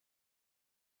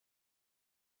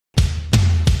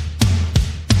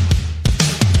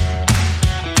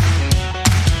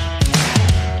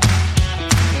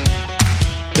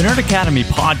The Nerd Academy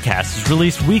podcast is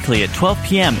released weekly at 12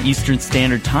 p.m. Eastern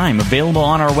Standard Time, available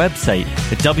on our website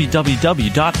at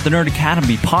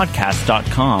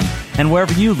www.thenerdacademypodcast.com and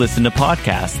wherever you listen to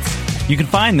podcasts. You can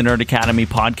find the Nerd Academy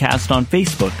podcast on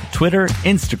Facebook, Twitter,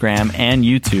 Instagram, and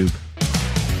YouTube.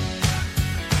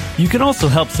 You can also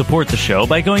help support the show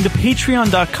by going to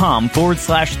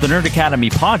patreon.com/The Nerd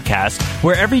Academy podcast,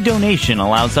 where every donation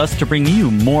allows us to bring you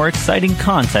more exciting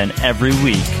content every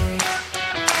week.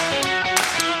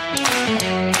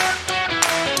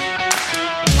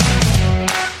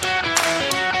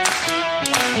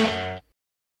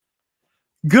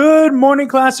 Good morning,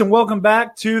 class, and welcome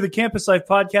back to the Campus Life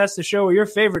Podcast, the show where your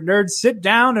favorite nerds sit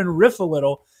down and riff a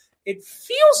little. It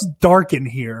feels dark in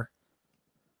here.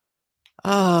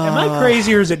 Am I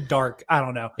crazy or is it dark? I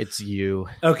don't know. It's you.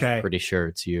 Okay. Pretty sure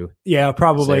it's you. Yeah,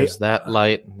 probably. So there's that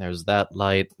light, and there's that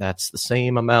light. That's the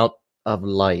same amount of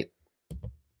light.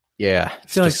 Yeah. I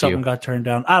feel like something got turned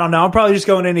down. I don't know. I'm probably just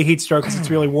going into heat stroke because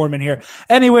it's really warm in here.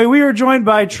 Anyway, we are joined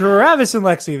by Travis and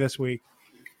Lexi this week.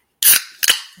 I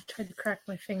tried to crack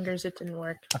my fingers. It didn't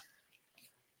work.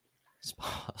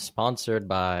 Sponsored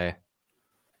by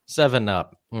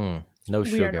 7-Up. No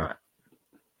sugar.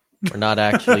 We're not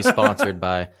actually sponsored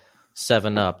by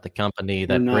 7-Up, the company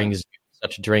that brings you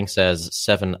such drinks as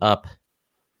 7-Up,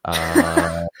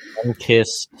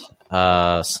 Kiss,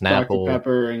 Snapple, Dr.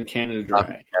 Pepper, and Canada Dry.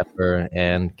 Dr. Pepper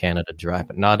and Canada Dry,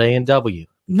 but not A&W.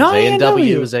 Not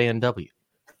A&W is A&W,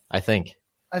 I think.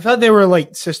 I thought they were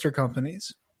like sister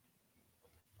companies.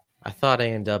 I thought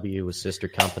A&W was sister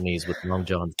companies with Long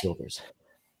John Silver's.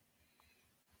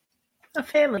 A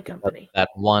family company. That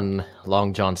one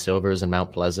Long John Silver's in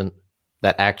Mount Pleasant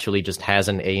that actually just has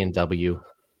an A&W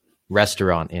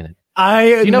restaurant in it.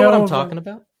 Do you know what I'm talking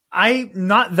about?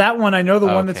 Not that one. I know the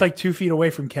one that's like 2 feet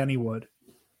away from Kennywood.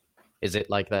 Is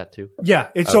it like that too? Yeah,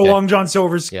 it's so Long John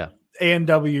Silver's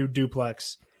A&W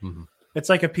duplex. Mm-hmm. It's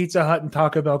like a Pizza Hut and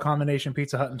Taco Bell combination.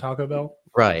 Pizza Hut and Taco Bell.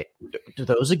 Right. Do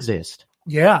those exist?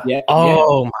 Yeah.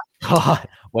 Oh my God.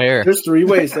 Where? There's 3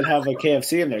 ways that have a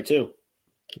KFC in there too.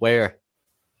 Where?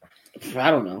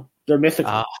 I don't know. They're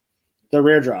mythical. They're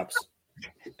rare drops.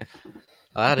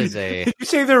 That is a. Did you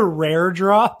say they're rare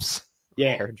drops?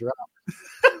 Yeah. Rare drop.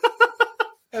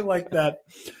 I like that.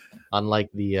 Unlike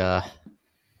the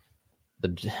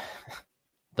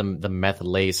meth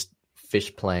laced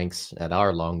fish planks at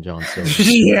our Long John Silver.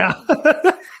 Yeah.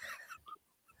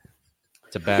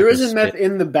 There isn't meth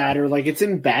in the batter, like it's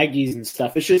in baggies and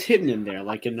stuff. It's just hidden in there,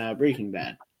 like in Breaking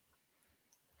Bad.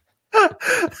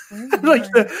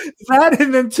 Like that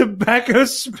and then tobacco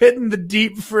spit in the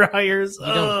deep fryers.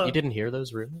 You didn't hear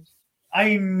those rumors?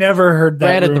 I never heard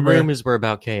that. Granted, the rumors were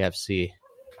about KFC.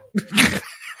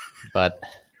 But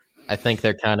I think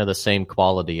they're kind of the same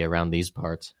quality around these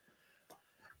parts.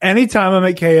 Anytime I'm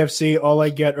at KFC, all I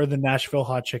get are the Nashville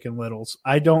hot chicken littles.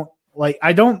 I don't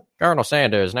Colonel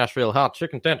Sanders, Nashville hot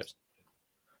chicken tenders.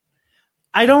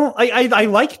 I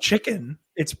like chicken.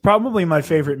 It's probably my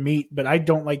favorite meat, but I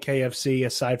don't like KFC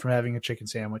aside from having a chicken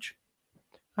sandwich.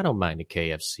 I don't mind a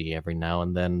KFC every now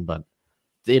and then, but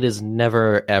it is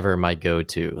never ever my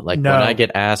go-to. Like when I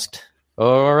get asked,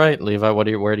 all right, Levi,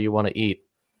 where do you want to eat?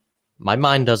 My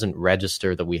mind doesn't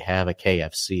register that we have a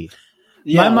KFC.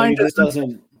 Yeah, my mind just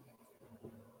doesn't.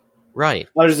 Right.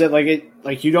 What is it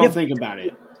like you don't think about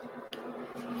it?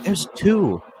 There's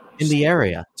 2 in the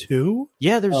area. 2?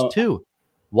 Yeah, there's 2.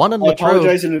 One in I Latrobe.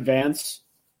 apologize in advance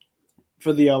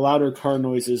for the louder car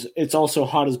noises. It's also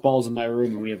hot as balls in my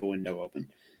room, and we have a window open.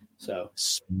 So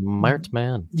Smart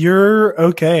man. You're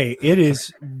okay. It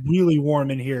is really warm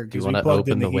in here Do you because want we to plugged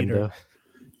in open the the heater. window?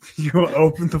 You want to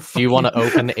open the? Do you want to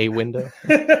open a window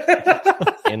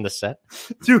in the set?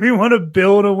 Do we want to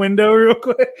build a window real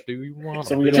quick? Do you want?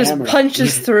 So we're Just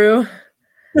punches through.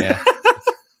 Yeah.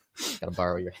 Gotta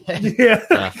borrow your head.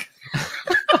 Yeah.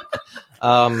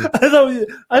 I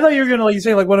thought you were gonna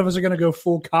say like one of us are gonna go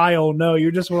full Kyle. No,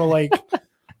 you just want to like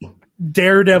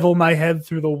daredevil my head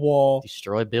through the wall.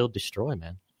 Destroy, build, destroy,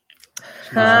 man.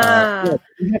 We have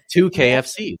 2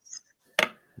 KFCs.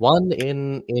 One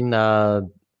in the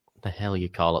hell you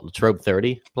call it, Latrobe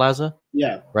 30 Plaza?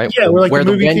 Yeah. Right? Yeah, where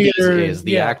the Wendy's theater, is,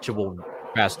 the actual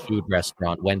fast food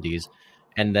restaurant, Wendy's.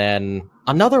 And then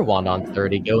another one on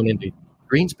 30 going into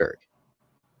Greensburg.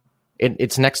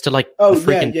 It's next to like the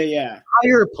freaking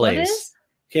fireplace.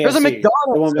 There's a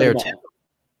McDonald's there too.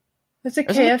 There's a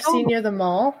KFC near the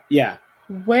mall? Yeah.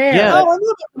 Where? Yeah, I know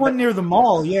that one near the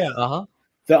mall, yeah. Uh-huh.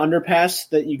 The underpass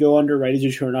that you go under right as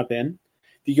you turn up in,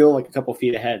 if you go like a couple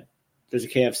feet ahead, there's a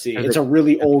KFC. It's a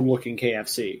really old-looking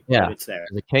KFC. Yeah. It's there.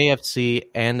 There's a KFC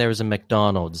and there's a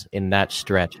McDonald's in that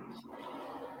stretch.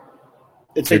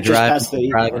 It's like just past the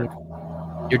Dragon.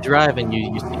 you're driving,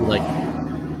 you see like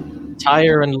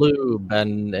Tire and Lube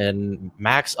and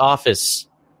Mac's Office.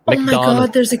 Oh my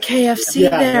God, there's a KFC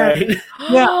there. Right.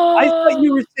 Yeah, I thought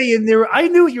you were saying there. I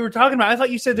knew what you were talking about. I thought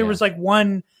you said there was like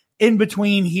one in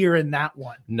between here and that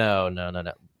one. No.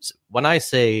 So when I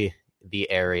say the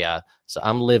area, so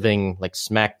I'm living like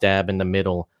smack dab in the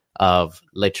middle of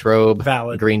Latrobe,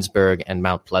 Greensburg, and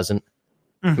Mount Pleasant.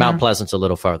 Mm-hmm. Mount Pleasant's a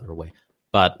little farther away.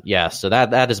 But yeah, so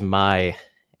that is my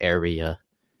area.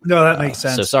 No, that makes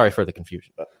sense. So sorry for the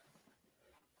confusion.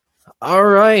 All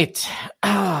right.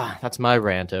 That's my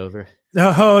rant over.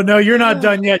 Oh, no, you're not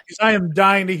done yet because I am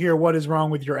dying to hear what is wrong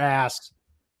with your ass.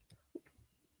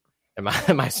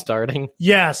 Am I starting?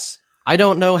 Yes. I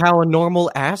don't know how a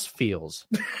normal ass feels.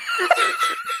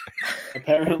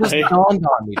 Apparently. It just dawned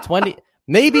on me.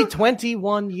 Maybe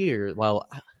 21 years. Well,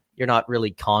 you're not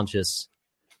really conscious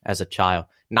as a child.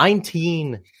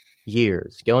 19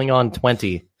 years, going on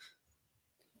 20.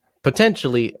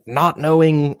 Potentially not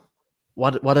knowing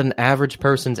what an average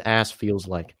person's ass feels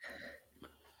like.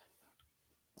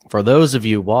 For those of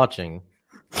you watching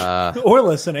or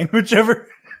listening, whichever.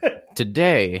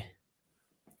 Today,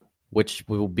 which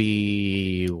will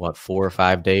be 4 or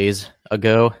 5 days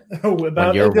ago.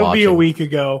 It'll be a week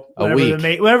ago.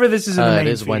 Whenever this is in the main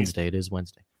It is Wednesday. It is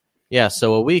Wednesday. Yeah,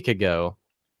 so a week ago,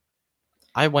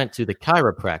 I went to the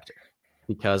chiropractor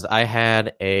because I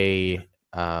had a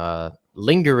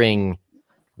lingering,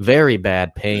 very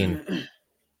bad pain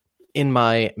in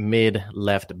my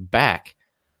mid-left back,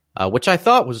 which I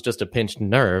thought was just a pinched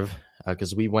nerve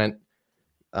because we went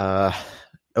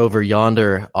over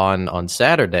yonder on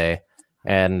Saturday,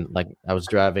 and like I was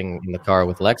driving in the car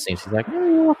with Lexi, and she's like,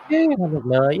 "Oh, okay." And I'm like,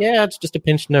 "No, yeah, it's just a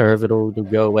pinched nerve. It'll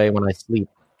go away when I sleep."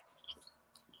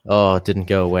 Oh, it didn't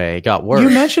go away. It got worse. You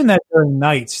mentioned that during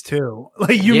nights too.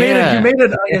 Like you made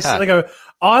a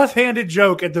offhanded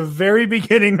joke at the very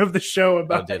beginning of the show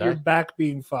about your back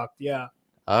being fucked. Yeah.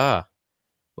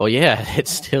 Well, yeah, it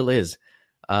still is.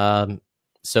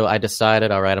 So I decided,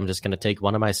 all right, I'm just going to take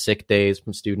one of my sick days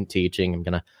from student teaching. I'm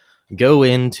going to go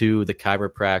into the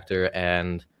chiropractor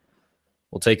and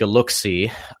we'll take a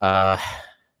look-see. So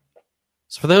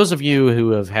for those of you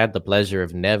who have had the pleasure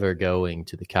of never going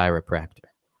to the chiropractor,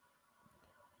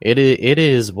 it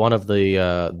is one of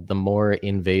the more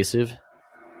invasive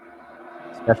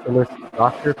specialist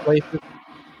doctor places,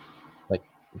 like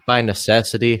by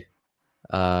necessity.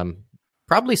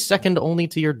 Probably second only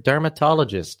to your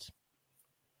dermatologist,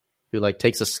 who like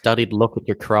takes a studied look at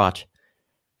your crotch.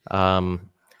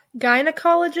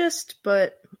 Gynecologist,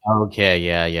 but okay,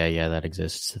 yeah, that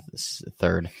exists. It's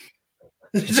third.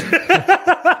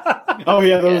 Oh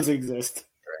yeah, those exist.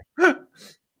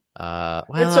 Well,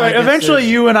 it's all right. Eventually,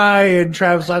 you and I and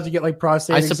Travis will have to get like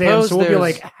prostate exams, so we'll be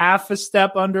like half a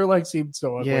step under Lexi.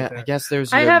 So yeah, I guess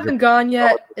there's. I haven't gone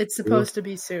yet. It's supposed to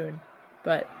be soon,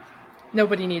 but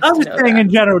nobody needs. I'm to just know saying that. in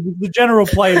general, the general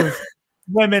plight of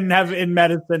women have in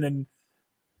medicine, and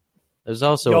there's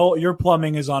also your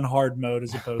plumbing is on hard mode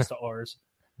as opposed to ours.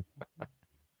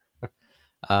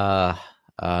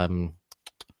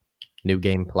 New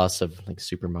game plus of like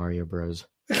Super Mario Bros.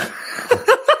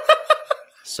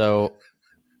 So,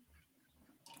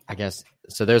 I guess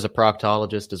so. There's a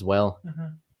proctologist as well,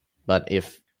 but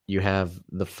if you have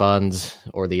the funds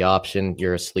or the option,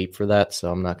 you're asleep for that. So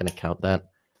I'm not going to count that.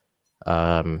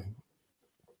 All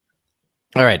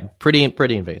right, pretty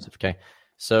invasive. Okay,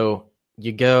 so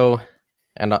you go,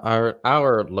 and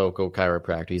our local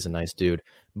chiropractor, he's a nice dude,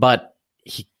 but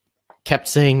he kept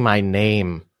saying my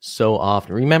name so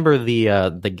often. Remember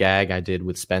the gag I did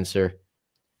with Spencer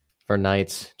for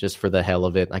nights, just for the hell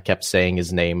of it? I kept saying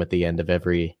his name at the end of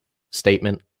every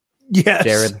statement. Yes,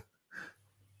 Jared,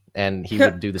 and he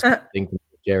would do the same thing to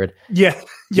Jared.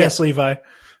 Yes, Levi.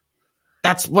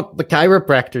 That's what the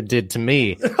chiropractor did to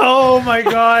me. Oh my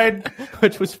God.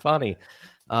 Which was funny.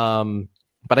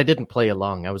 But I didn't play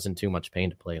along. I was in too much pain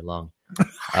to play along.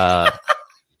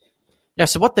 Yeah,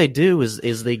 so what they do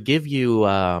is they give you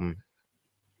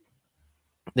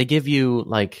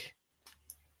like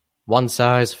one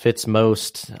size fits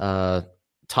most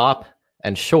top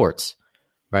and shorts,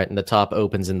 right? And the top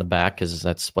opens in the back because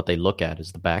that's what they look at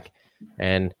is the back.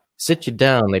 And sit you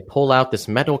down. They pull out this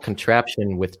metal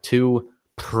contraption with two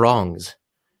prongs,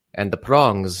 and the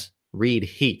prongs read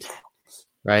heat,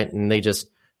 right? And they just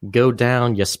go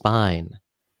down your spine,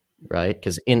 right?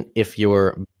 Because if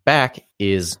your back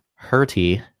is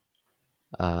hurty,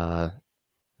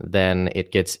 then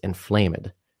it gets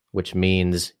inflamed, which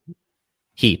means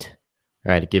heat,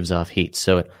 right? It gives off heat,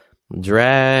 so it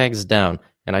drags down.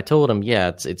 And I told him,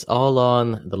 yeah, it's all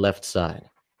on the left side.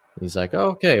 He's like,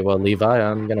 okay, well, Levi,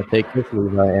 I'm gonna take this,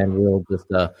 Levi, and we'll just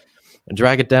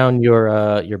drag it down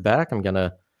your back. I'm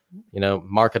gonna,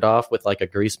 mark it off with like a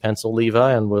grease pencil,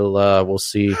 Levi, and we'll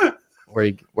see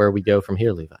where we go from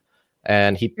here, Levi.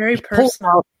 And he pulled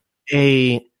out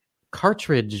a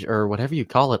cartridge or whatever you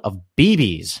call it of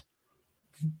BBs.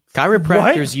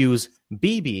 Chiropractors use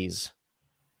BBs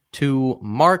to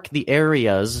mark the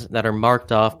areas that are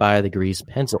marked off by the grease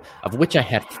pencil, of which I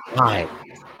had five.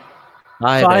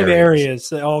 Five areas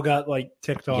that all got like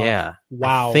ticked off. Yeah.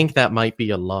 Wow. I think that might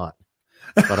be a lot,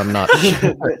 but I'm not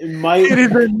sure. It might.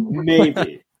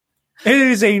 Maybe. It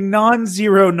is a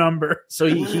non-zero number. So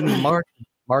he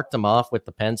marked them off with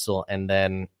the pencil, and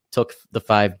then took the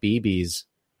 5 BBs,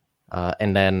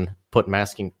 and then took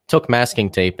masking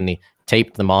tape, and he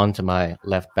taped them onto my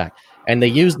left back. And they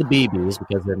use the BBs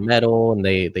because they're metal and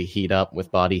they heat up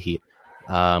with body heat.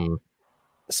 So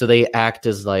they act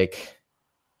as like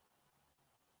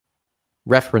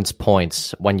reference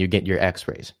points when you get your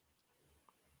X-rays.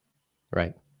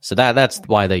 Right. So that's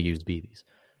why they use BBs.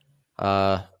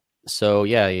 So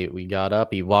yeah, we got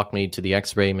up. He walked me to the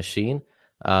X-ray machine.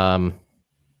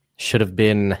 Should have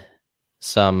been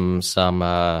some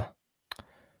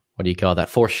what do you call that?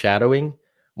 Foreshadowing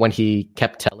when he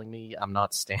kept telling me I'm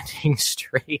not standing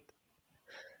straight,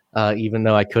 even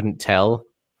though I couldn't tell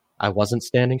I wasn't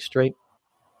standing straight.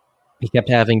 He kept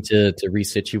having to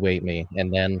resituate me,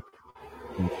 and then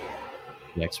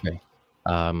the X-ray.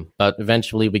 But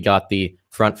eventually we got the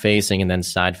front-facing and then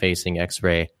side-facing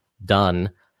X-ray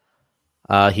done.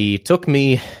 He took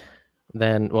me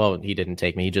then, well, he didn't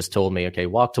take me. He just told me, okay,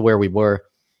 walk to where we were,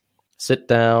 sit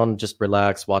down, just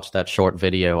relax, watch that short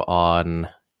video on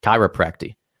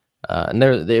chiropractic. And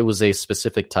there was a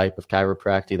specific type of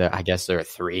chiropractic. That I guess there are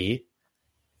 3.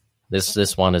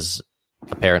 This one is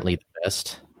apparently the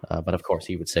best, but of course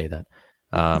he would say that.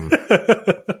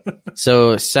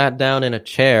 So sat down in a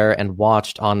chair and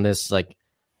watched on this like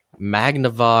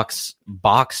Magnavox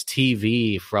box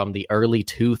TV from the early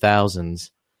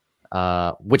 2000s,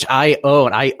 which I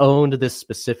own. I owned this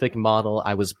specific model.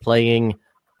 I was playing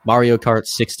Mario Kart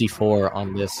 64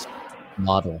 on this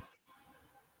model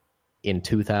in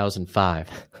 2005.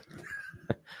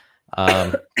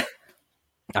 I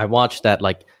watched that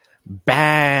like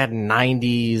bad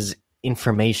 90s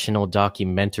informational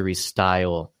documentary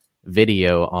style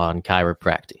video on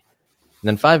chiropractic. And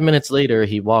then 5 minutes later,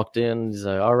 he walked in. He's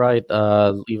like, all right,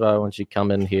 Levi, why don't you come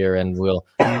in here and we'll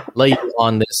lay you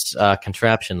on this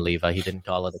contraption, Levi. He didn't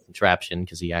call it a contraption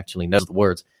because he actually knows the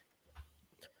words.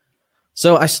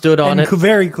 So I stood on it.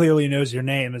 Very clearly knows your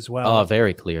name as well. Oh,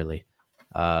 very clearly.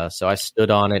 So I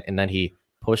stood on it, and then he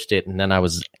pushed it, and then I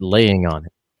was laying on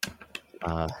it,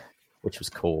 which was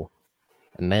cool.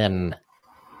 And then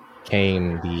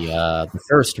came the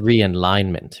first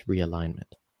realignment.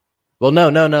 Well,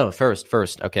 no.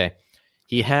 First. Okay.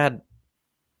 He had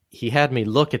me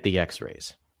look at the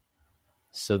X-rays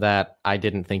so that I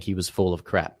didn't think he was full of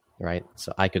crap, right?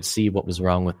 So I could see what was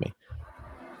wrong with me.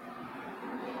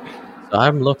 So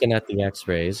I'm looking at the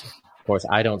X-rays. Of course,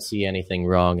 I don't see anything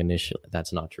wrong initially.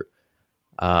 That's not true.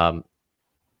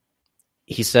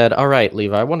 He said, "All right,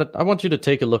 Levi, I want you to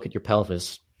take a look at your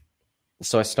pelvis."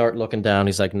 So I start looking down.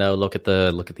 He's like, "No, look at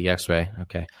the X-ray."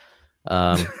 Okay.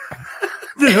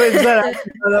 Is that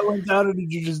how that went down, or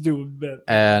did you just do a bit?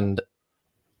 And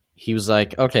he was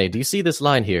like, "Okay, do you see this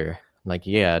line here?" I'm like,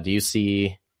 "Yeah." Do you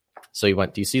see? So he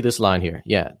went, "Do you see this line here?"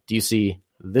 "Yeah." "Do you see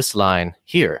this line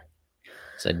here?" I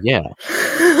said, "Yeah."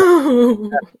 Your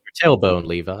tailbone,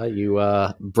 Levi. You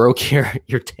broke your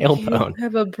tailbone. You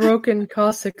have a broken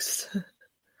coccyx.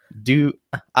 Do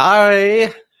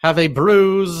I have a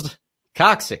bruised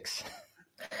coccyx?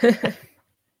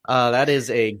 That is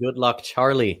a Good Luck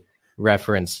Charlie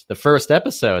reference. The first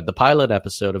episode, the pilot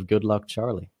episode of Good Luck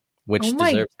Charlie, which oh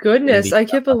my goodness, I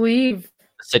can't believe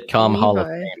sitcom Hall of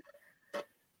Fame.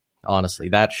 Honestly,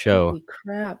 that show. Holy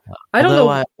crap! I don't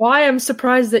know why I'm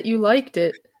surprised that you liked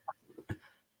it.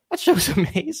 That show's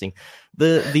amazing.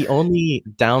 The only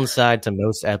downside to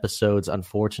most episodes,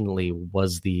 unfortunately,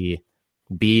 was the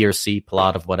B or C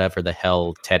plot of whatever the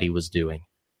hell Teddy was doing,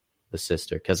 the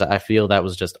sister, because I feel that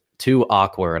was just too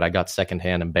awkward. I got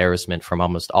secondhand embarrassment from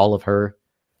almost all of her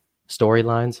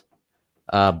storylines.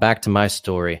 Back to my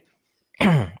story.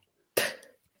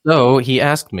 So he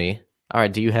asked me, "All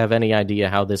right, do you have any idea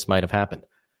how this might have happened?"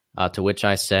 To which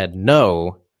I said,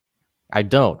 "No, I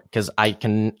don't, because I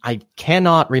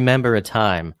cannot remember a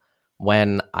time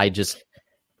when I just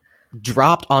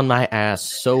dropped on my ass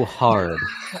so hard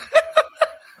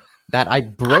that I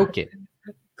broke it."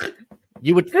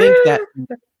 You would think that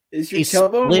is your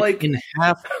tailbone like in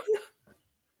half?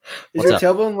 Is your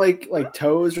tailbone like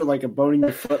toes or like a bone in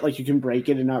your foot? Like you can break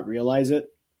it and not realize it?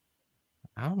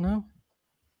 I don't know.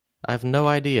 I have no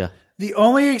idea. The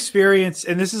only experience,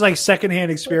 and this is like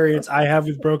secondhand experience I have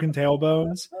with broken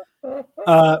tailbones,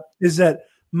 is that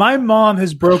my mom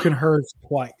has broken hers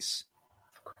twice.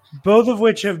 Both of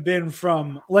which have been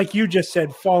from, like you just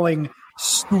said, falling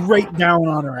straight down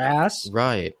on her ass.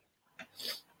 Right.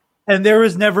 And there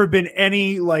has never been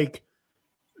any like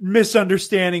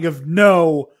misunderstanding of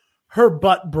no, her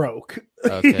butt broke.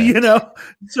 Okay. You know?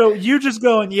 So you just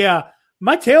going, yeah,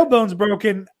 my tailbone's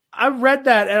broken. I read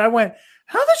that and I went,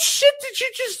 how the shit did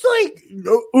you just like,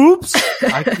 oops,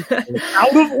 out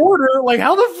of order? Like,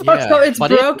 how the fuck? Yeah, so it's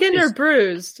broken or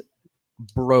bruised?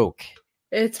 Broke.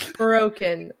 It's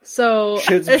broken. So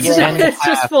Shit's it's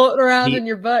just floating around in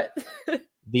your butt.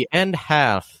 The end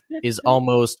half is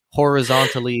almost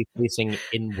horizontally facing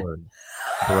inward.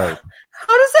 Broke.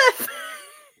 How does that?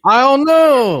 I don't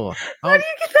know. How do you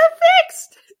get that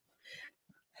fixed?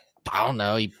 I don't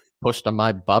know. He pushed on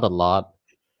my butt a lot.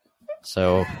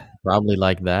 So probably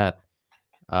like that.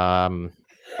 Did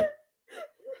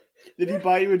he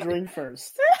buy you a drink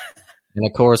first? And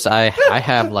of course, I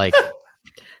have like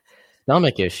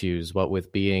stomach issues. What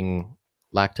with being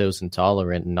lactose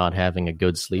intolerant and not having a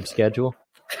good sleep schedule.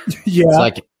 Yeah, it's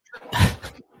like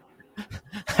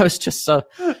I was just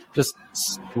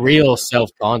real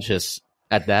self-conscious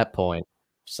at that point.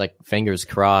 Just like fingers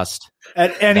crossed.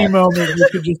 At any moment, you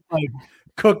could just like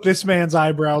cook this man's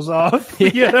eyebrows off.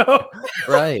 You know,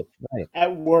 right.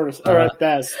 At worst or at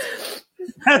best.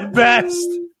 At best.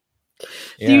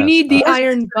 Yeah. Do you need the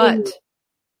iron butt?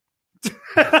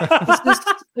 Is this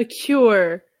a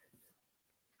cure?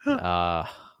 I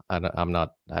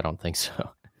don't think so.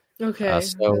 Okay,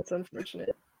 so that's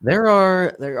unfortunate. There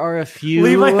are a few.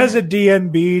 Levi has a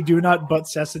DNB. Do not butt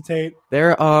cessitate.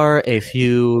 There are a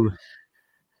few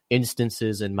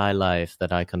instances in my life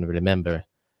that I can remember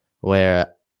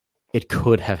where it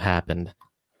could have happened.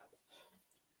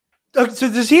 So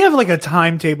does he have like a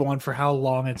timetable on for how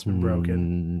long it's been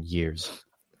broken? Years.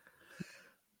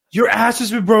 Your ass has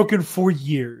been broken for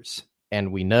years.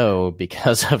 And we know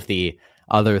because of the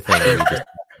other thing.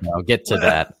 I'll get to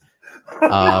that.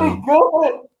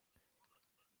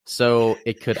 So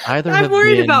it could either I'm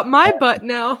worried about my butt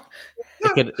now.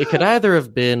 It could either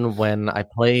have been when I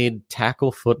played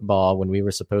tackle football when we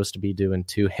were supposed to be doing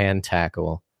two-hand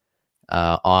tackle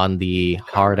on the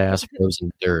hard-ass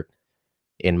frozen dirt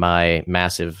in my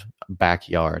massive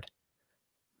backyard.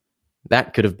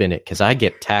 That could have been it, because I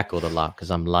get tackled a lot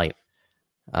because I'm light.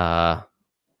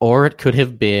 Or it could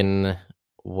have been,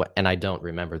 and I don't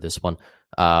remember this one,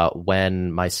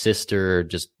 when my sister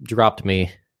just dropped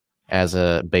me as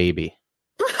a baby.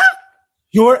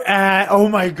 You're at, oh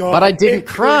my God. But I didn't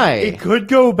cry. It could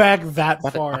go back that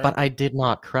far. But I did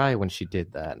not cry when she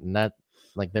did that. And that,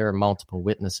 like, there are multiple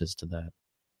witnesses to that.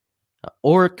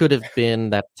 Or it could have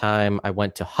been that time I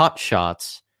went to Hot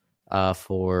Shots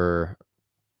for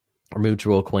our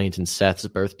mutual acquaintance Seth's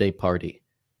birthday party.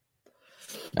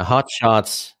 Now, Hot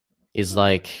Shots is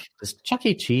like, does Chuck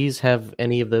E. Cheese have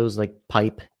any of those, like,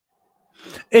 pipe?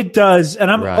 It does,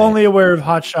 and I'm only aware of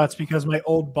Hot Shots because my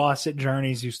old boss at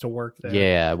Journeys used to work there.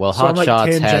 Yeah, well, so Hot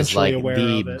Shots has, like,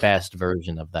 the best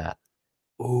version of that.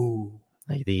 Ooh.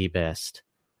 Like, the best.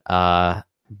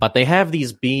 But they have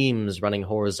these beams running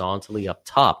horizontally up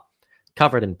top,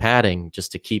 covered in padding,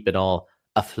 just to keep it all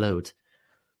afloat.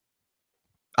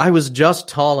 I was just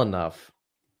tall enough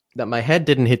that my head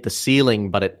didn't hit the ceiling,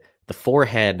 but the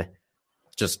forehead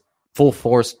just full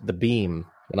forced the beam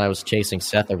when I was chasing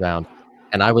Seth around,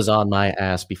 and I was on my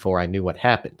ass before I knew what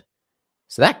happened.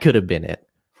 So that could have been it.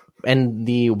 And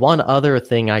the one other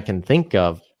thing I can think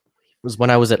of was when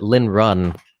I was at Lynn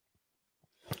Run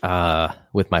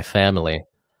with my family,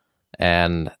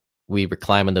 and we were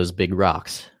climbing those big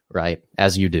rocks, right?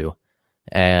 As you do.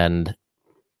 And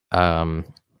I'm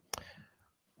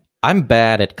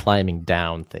bad at climbing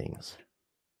down things.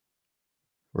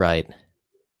 Right.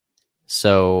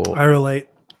 So I relate.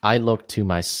 I looked to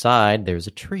my side, there's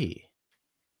a tree.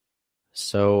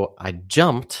 So I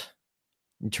jumped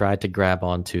and tried to grab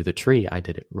onto the tree. I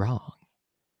did it wrong.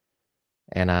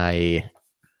 And I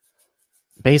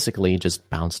basically just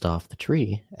bounced off the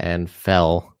tree and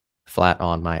fell flat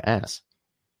on my ass.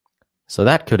 So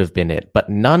that could have been it. But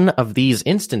none of these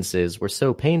instances were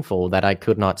so painful that I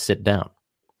could not sit down.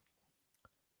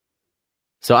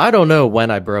 So I don't know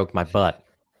when I broke my butt.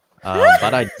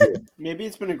 But I did. Maybe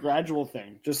it's been a gradual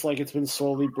thing, just like it's been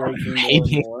slowly breaking more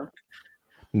and more.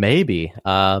 Maybe.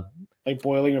 Like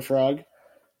boiling a frog?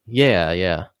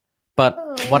 Yeah. But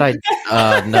what I...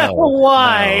 no.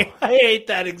 Why? No. I hate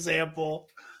that example.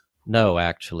 No,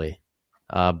 actually.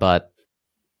 But...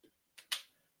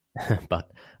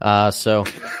 so...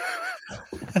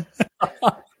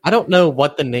 I don't know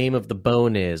what the name of the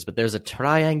bone is, but there's a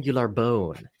triangular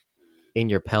bone in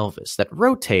your pelvis that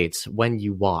rotates when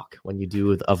you walk, when you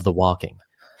do of the walking.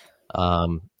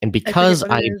 And because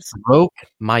I broke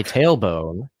my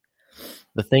tailbone,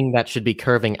 the thing that should be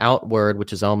curving outward,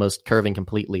 which is almost curving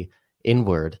completely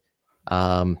inward,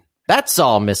 that's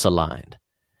all misaligned.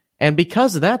 And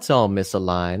because that's all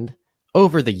misaligned,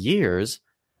 over the years,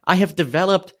 I have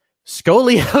developed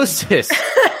scoliosis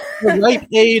at the ripe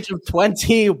age of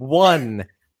 21.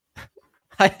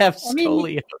 I have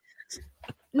scoliosis.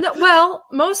 No, well,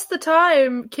 most of the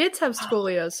time, kids have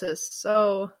scoliosis,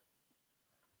 so...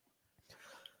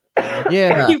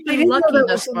 Yeah. You've been lucky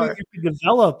thus far. You could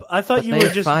develop. I thought you were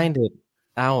just... find it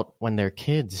out when they're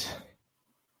kids.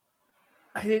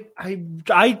 I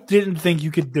didn't think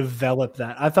you could develop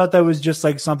that. I thought that was just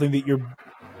like something that your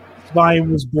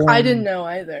spine was born. I didn't know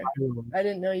either. I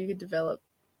didn't know you could develop.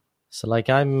 So, like,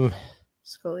 I'm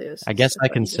scoliosis. I guess I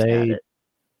can say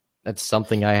that's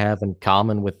something I have in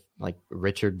common with, like,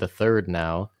 Richard III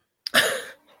now.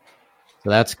 So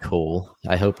that's cool.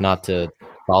 I hope not to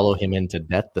follow him into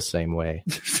death the same way.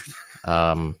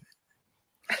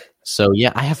 So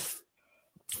yeah, I have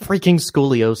freaking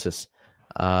scoliosis.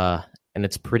 And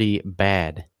it's pretty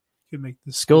bad.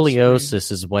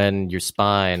 Scoliosis is when your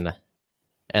spine,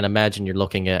 and imagine you're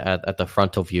looking at the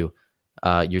frontal view,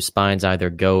 your spine's either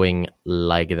going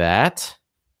like that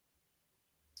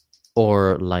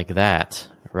or like that,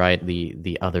 right?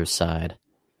 The other side.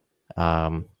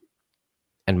 And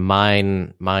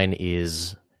mine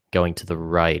is going to the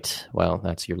right. Well,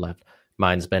 that's your left.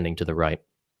 Mine's bending to the right,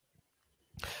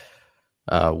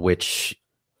 which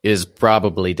is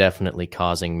probably definitely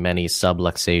causing many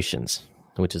subluxations,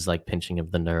 which is like pinching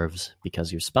of the nerves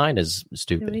because your spine is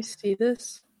stupid. Can we see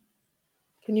this?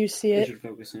 Can you see it? I should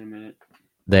focus in a minute.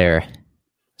 There.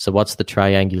 So what's the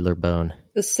triangular bone?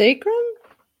 The sacrum?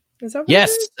 Is that what yes,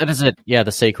 it is? that is it. Yeah,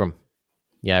 the sacrum.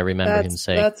 Yeah, I remember him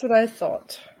saying. That's what I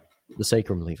thought. The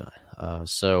sacrum, Levi.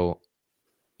 So,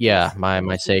 yeah,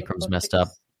 my sacrum's messed up.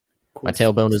 My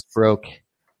tailbone is broke,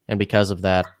 and because of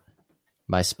that,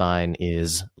 my spine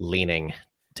is leaning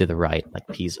to the right, like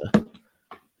Pisa.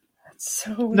 That's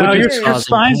so weird. No, your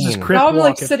spine's just crip now I'm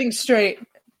like walking. sitting straight.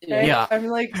 Okay? Yeah. I'm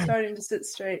like starting to sit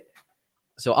straight.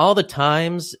 So all the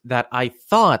times that I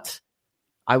thought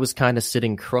I was kind of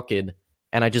sitting crooked,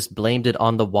 and I just blamed it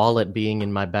on the wallet being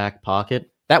in my back pocket,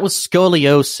 that was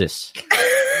scoliosis.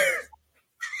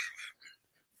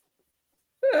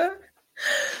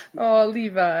 Oh,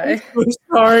 Levi. I'm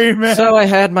sorry, man. So I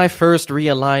had my first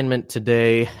realignment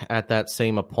today at that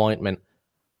same appointment.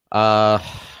 So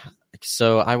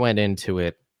I went into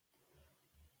it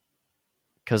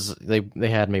because they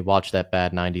had me watch that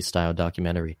bad 90s style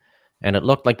documentary, and it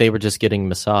looked like they were just getting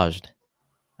massaged.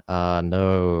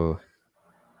 No,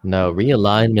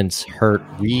 realignments hurt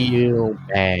real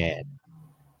bad,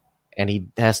 and he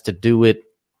has to do it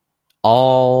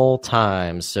all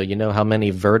times. So you know how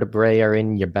many vertebrae are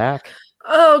in your back?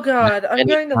 Oh God, I'm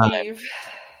going to leave.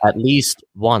 At least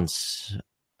once.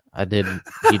 He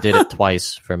did it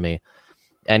twice for me.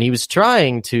 And he was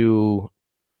trying to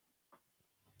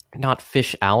not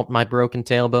fish out my broken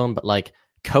tailbone, but like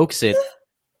coax it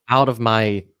out of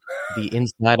the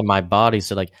inside of my body.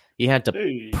 So like he had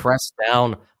to press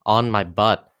down on my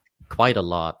butt quite a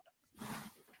lot.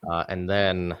 And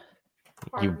then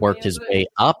he worked his way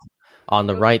up on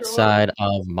the right side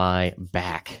of my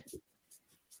back.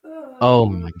 Oh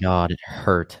my God, it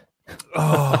hurt.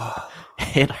 Oh,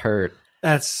 it hurt.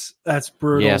 That's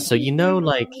brutal. Yeah, so you know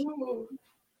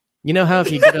how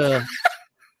if you get a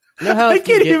I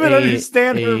can't even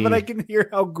understand her, but I can hear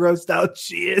how grossed out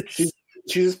she is. She's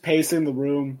just pacing the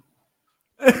room.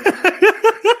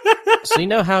 So you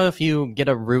know how if you get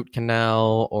a root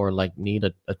canal or like need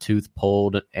a tooth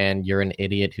pulled and you're an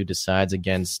idiot who decides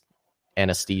against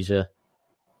anesthesia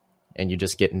and you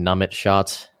just get numb-it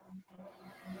shots?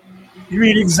 You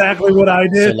mean exactly what I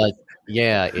did? So like,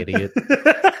 yeah, idiot.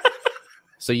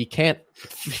 So you can't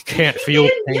feel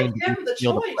pain, you can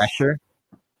feel the pressure.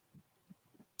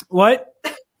 What?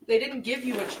 They didn't give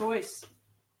you a choice.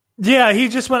 Yeah, he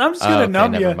just went, I'm just going to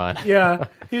numb you. Mind. Yeah.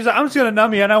 He was like, I'm just going to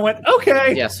numb you. And I went,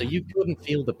 okay. Yeah, so you couldn't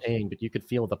feel the pain, but you could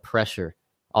feel the pressure.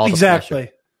 Exactly.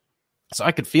 Pressure. So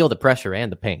I could feel the pressure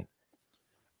and the pain.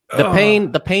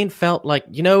 The pain felt like,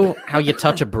 you know how you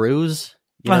touch a bruise?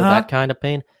 You know, that kind of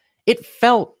pain? It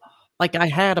felt like I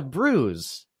had a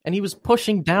bruise, and he was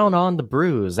pushing down on the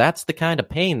bruise. That's the kind of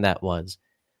pain that was.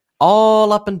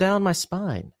 All up and down my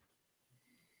spine.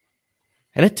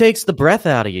 And it takes the breath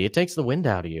out of you. It takes the wind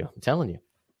out of you. I'm telling you.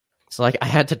 It's like I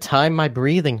had to time my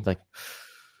breathing. Like,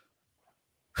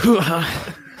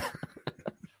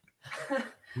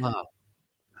 Wow.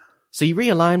 So he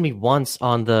realigned me once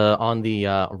on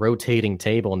the rotating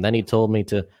table, and then he told me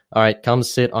to, all right, come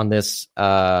sit on this.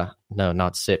 No,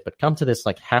 not sit, but come to this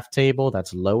like half table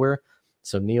that's lower.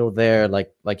 So kneel there,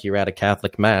 like you're at a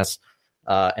Catholic mass,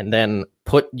 and then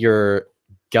put your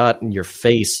gut and your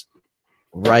face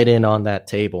right in on that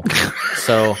table.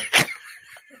 So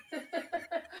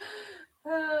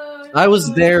I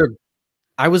was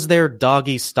there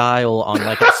doggy style on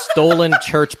like a stolen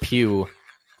church pew.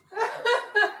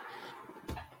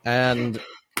 And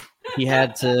he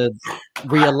had to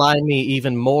realign me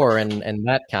even more, and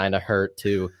that kind of hurt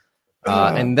too.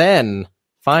 And then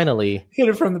finally, hit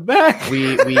it from the back.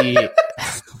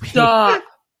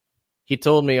 He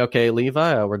told me, "Okay,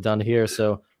 Levi, we're done here.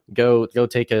 So go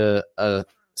take a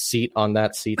seat on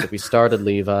that seat that we started,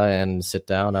 Levi, and sit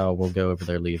down. We'll go over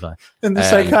there, Levi." And the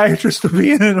psychiatrist will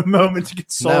be in a moment to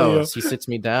console you. He sits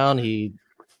me down. He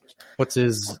puts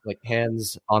his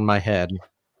hands on my head.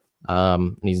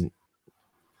 And he's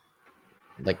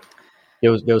like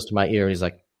goes to my ear. He's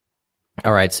like,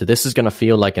 "All right, so this is gonna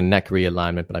feel like a neck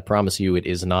realignment, but I promise you, it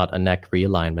is not a neck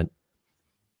realignment."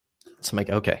 So I'm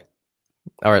like, "Okay,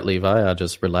 all right, Levi,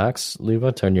 just relax. Levi,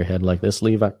 turn your head like this,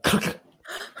 Levi."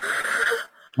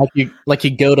 like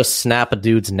you go to snap a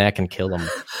dude's neck and kill him,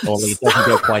 only it doesn't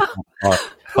go quite that far.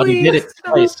 But he did it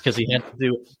twice because he had to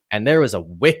do it, and there was a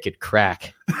wicked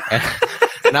crack.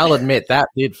 And I'll admit that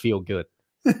did feel good.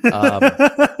 But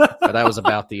that was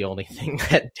about the only thing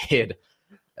that did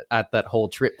at that whole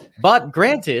trip. But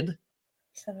granted,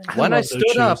 when I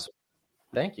stood up,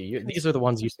 thank you. These are the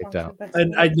ones you picked out,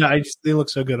 and they look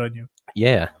so good on you.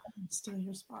 Yeah,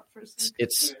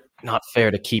 it's not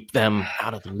fair to keep them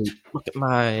out of the loop. Look at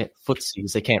my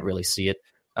footsies; they can't really see it.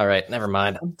 All right, never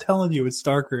mind. I'm telling you, it's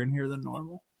darker in here than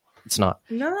normal. It's not.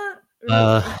 Not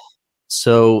really.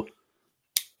 So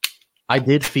I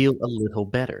did feel a little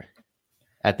better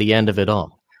at the end of it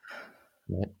all.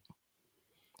 Right.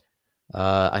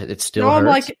 It still hurts. I'm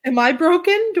like, am I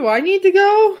broken? Do I need to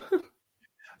go?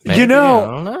 Maybe,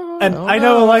 I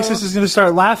know Alexis is going to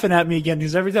start laughing at me again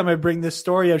because every time I bring this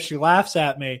story up, she laughs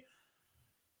at me.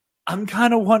 I'm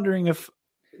kind of wondering if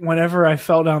whenever I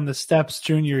fell down the steps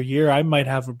junior year, I might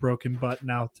have a broken butt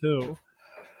now too.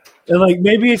 And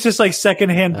maybe it's just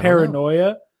secondhand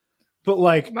paranoia, but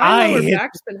my lower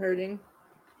back's been hurting.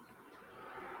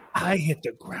 I hit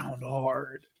the ground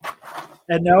hard,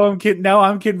 and now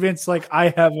I'm convinced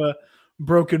I have a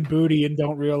broken booty and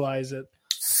don't realize it.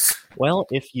 Well,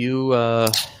 if your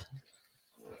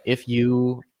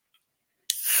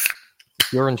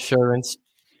insurance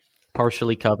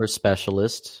partially covers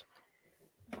specialists,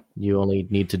 you only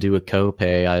need to do a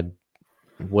copay. I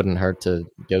wouldn't hurt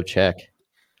to go check.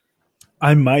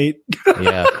 I might.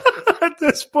 Yeah. At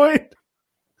this point.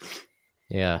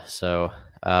 Yeah. So.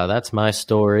 That's my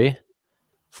story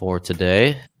for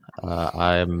today.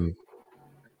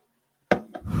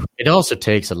 It also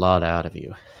takes a lot out of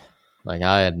you.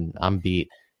 I'm beat,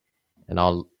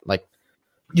 and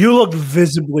you look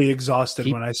visibly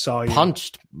exhausted when I saw you.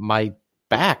 Punched my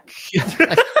back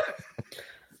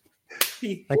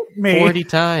 40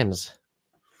 times,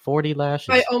 40 lashes.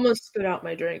 I almost spit out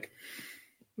my drink.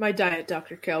 My diet,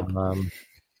 Dr. Kelp. I'm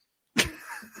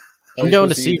going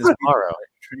to see you tomorrow.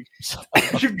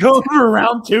 You're going for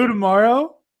round 2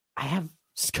 tomorrow? I have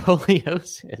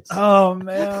scoliosis. Oh,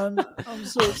 man. I'm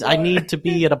so sorry. I need to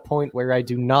be at a point where I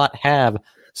do not have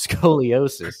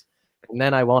scoliosis, and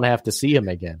then I won't have to see him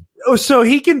again. Oh, so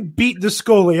he can beat the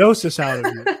scoliosis out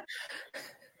of you.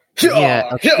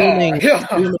 Yeah,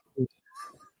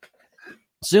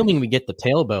 assuming we get the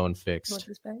tailbone fixed,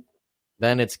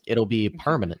 then it'll be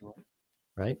permanent,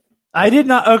 right? I did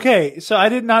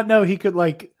not know he could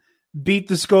beat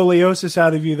the scoliosis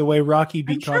out of you the way Rocky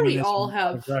beat communism. We all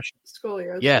have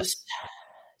scoliosis. Yes.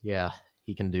 Yeah,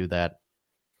 he can do that.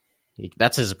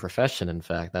 That's his profession, in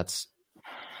fact. That's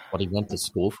what he went to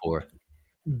school for.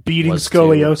 Beating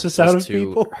scoliosis out of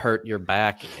people? Hurt your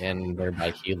back and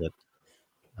thereby heal it.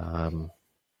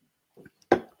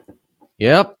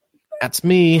 Yep, that's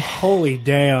me. Holy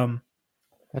damn.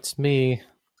 That's me.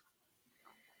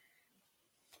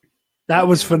 That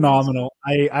was phenomenal.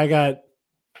 I got...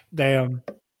 Damn.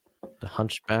 The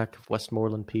Hunchback of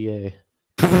Westmoreland, PA.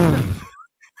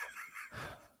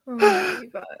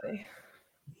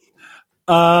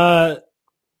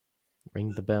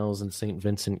 Ring the bells in St.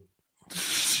 Vincent.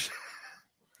 So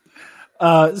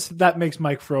that makes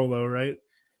Mike Frollo, right?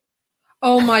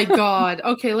 Oh my God.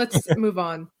 Okay, let's move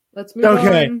on.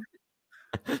 On.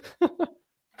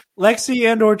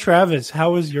 Lexi and/or Travis,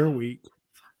 how was your week?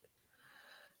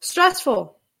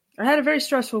 Stressful. I had a very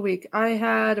stressful week. I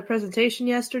had a presentation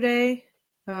yesterday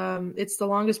It's the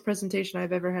longest presentation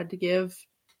I've ever had to give,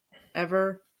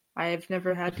 ever. I've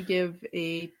never had to give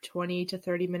a 20 to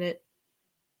 30 minute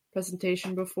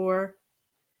presentation before.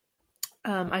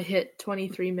 I hit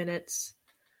 23 minutes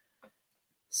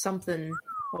something.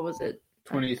 What was it?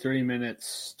 23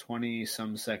 minutes, 20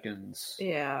 some seconds.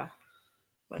 Yeah.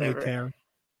 Whatever.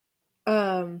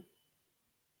 Hey,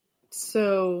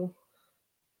 so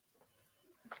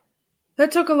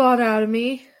that took a lot out of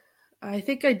me. I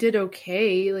think I did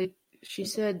okay. Like she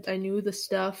said, I knew the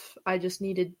stuff. I just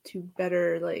needed to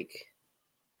better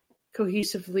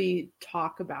cohesively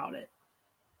talk about it,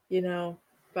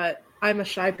 but I'm a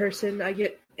shy person. I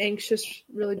get anxious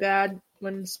really bad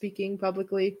when speaking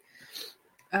publicly.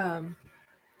 So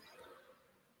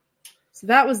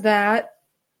that was that.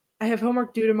 I have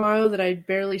homework due tomorrow that I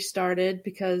barely started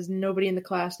because nobody in the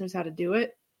class knows how to do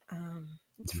it.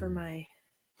 It's for my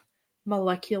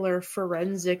molecular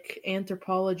forensic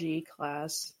anthropology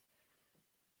class.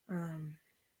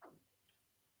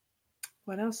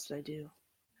 What else did I do?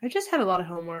 I just had a lot of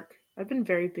homework. I've been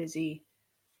very busy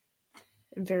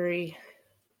and very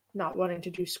not wanting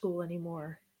to do school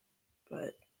anymore.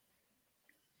 But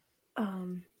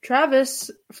Travis,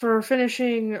 for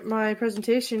finishing my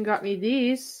presentation, got me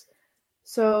these.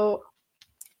 So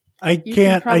I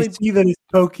can't. I see that it's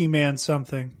Pokemon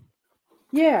something.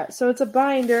 Yeah, so it's a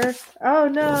binder. Oh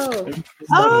no!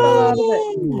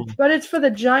 Oh, but it's for the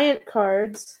giant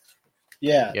cards.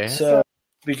 Yeah. So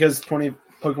because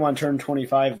Pokemon turned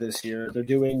 25 this year, they're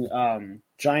doing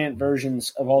giant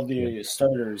versions of all the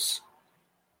starters,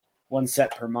 one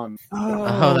set per month.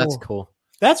 Oh, that's cool.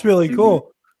 That's really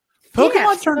cool.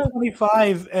 Pokemon turned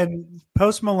 25, and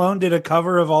Post Malone did a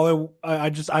cover of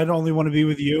I only want to be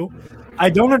with you. I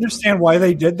don't understand why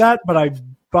they did that, but I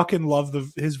fucking love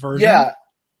his version. Yeah,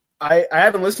 I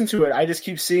haven't listened to it. I just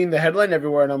keep seeing the headline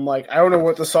everywhere, and I'm like, I don't know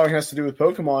what the song has to do with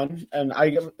Pokemon, and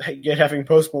I get having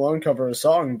Post Malone cover a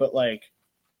song, but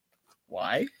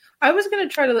why? I was gonna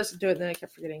try to listen to it, and then I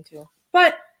kept forgetting to.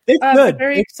 But I'm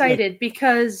very excited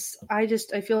because I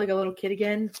feel like a little kid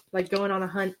again, like going on a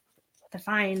hunt to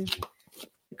find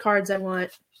the cards I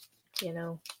want,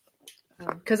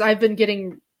 because I've been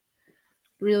getting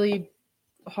really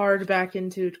hard back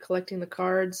into collecting the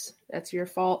cards. That's your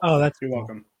fault. Oh, that's you're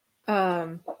welcome.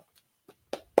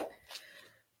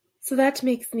 So that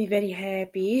makes me very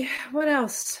happy. What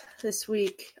else this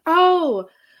week? Oh,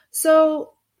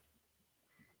 so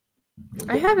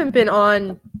I haven't been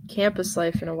on Campus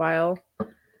Life in a while.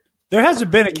 There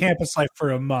hasn't been a Campus Life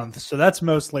for a month, so that's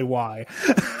mostly why.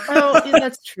 Oh, yeah,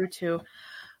 that's true too.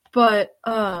 But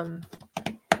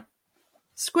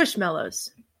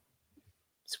Squishmallows.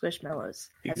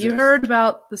 Have you heard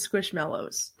about the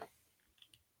Squishmallows?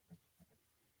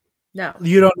 No.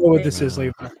 You don't know what this is,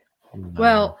 Levi.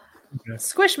 Well,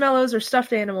 Squishmallows are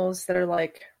stuffed animals that are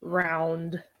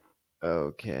round.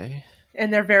 Okay.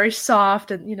 And they're very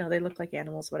soft, and they look like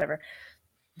animals, whatever.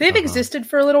 They've existed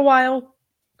for a little while,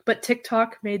 but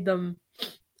TikTok made them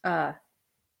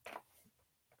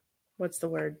what's the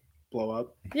word? Blow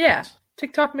up. Yeah.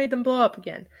 TikTok made them blow up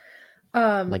again.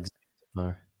 Yeah.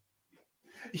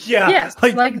 Yes,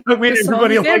 like the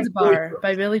song Zanzibar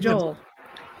by Billy Joel.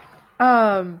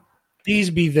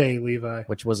 These be they, Levi.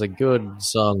 Which was a good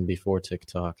song before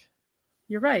TikTok.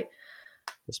 You're right.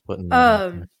 Just putting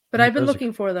but I've been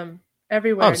looking for them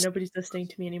everywhere. Nobody's listening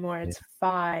to me anymore. It's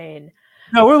fine.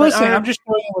 No, we're listening. I'm just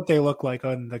showing you what they look like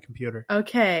on the computer.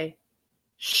 Okay.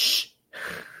 Shh.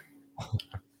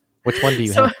 Which one do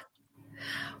you have?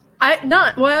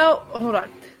 Hold on.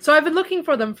 So I've been looking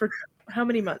for them for how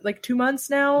many months? 2 months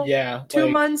now? Yeah. 2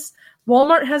 months.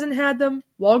 Walmart hasn't had them.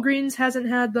 Walgreens hasn't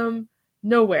had them.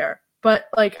 Nowhere. But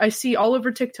I see all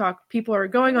over TikTok, people are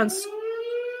going on.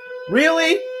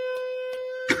 Really?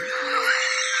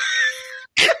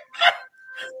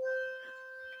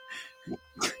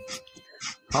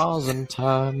 Pausing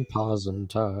time.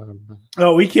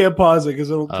 Oh, we can't pause it because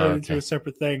it'll turn into a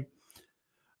separate thing.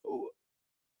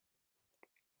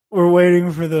 We're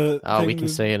waiting for the. Oh, we can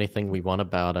say anything we want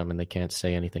about them, and they can't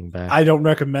say anything back. I don't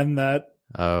recommend that.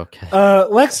 Okay.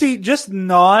 Lexi, just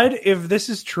nod if this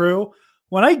is true.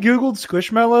 When I googled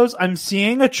Squishmallows, I'm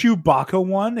seeing a Chewbacca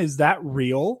one. Is that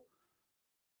real?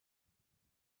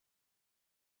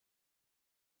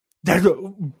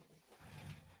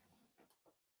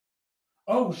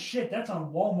 Oh shit! That's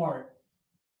on Walmart.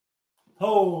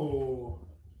 Oh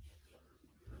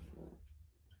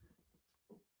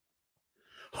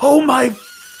my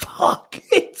fuck!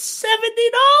 It's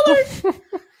 $70.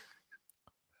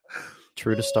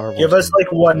 True to Star Wars. Give us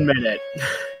 1 minute.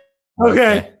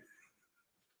 Okay.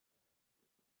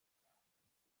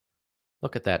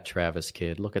 Look at that Travis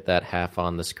kid. Look at that half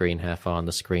on the screen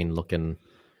looking.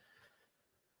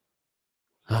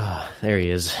 There he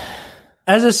is.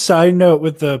 As a side note,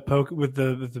 with the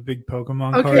big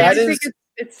Pokemon card,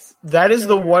 that is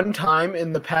the one time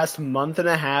in the past month and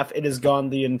a half it has gone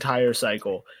the entire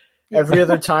cycle. Every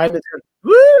other time it's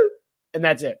woo, and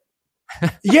that's it.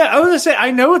 Yeah, I was gonna say,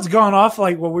 I know it's gone off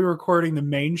like when we were recording the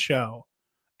main show,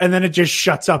 and then it just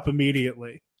shuts up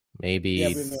immediately. Maybe. Yeah,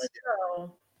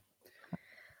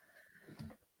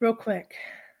 real quick.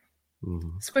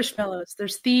 Squishmallows.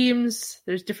 There's themes,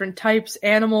 there's different types,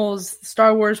 animals,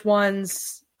 Star Wars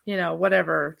ones,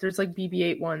 whatever. There's like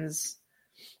BB-8 ones.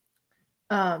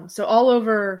 So all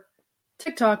over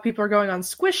TikTok, people are going on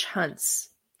squish hunts,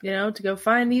 to go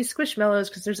find these Squishmallows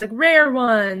because there's like rare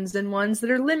ones and ones that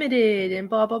are limited and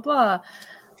blah, blah, blah.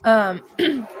 I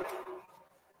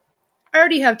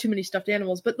already have too many stuffed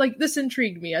animals, but like this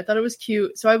intrigued me. I thought it was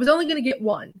cute. So I was only going to get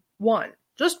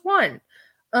just one.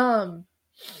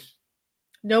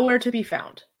 Nowhere to be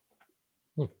found.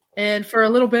 And for a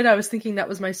little bit, I was thinking that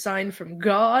was my sign from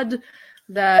God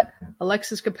that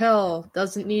Alexis Capel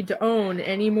doesn't need to own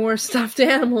any more stuffed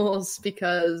animals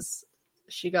because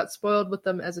she got spoiled with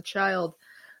them as a child.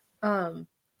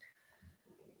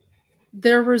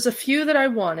 There was a few that I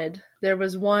wanted. There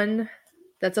was one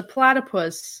that's a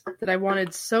platypus that I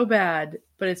wanted so bad,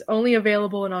 but it's only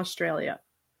available in Australia.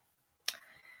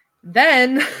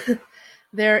 Then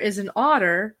there is an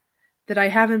otter that I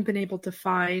haven't been able to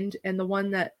find, and the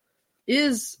one that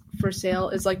is for sale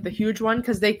is like the huge one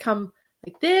because they come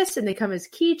like this and they come as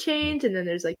keychains, and then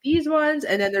there's like these ones,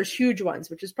 and then there's huge ones,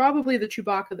 which is probably the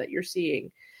Chewbacca that you're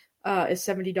seeing is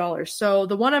 $70. So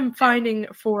the one I'm finding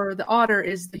for the otter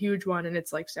is the huge one, and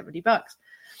it's like $70.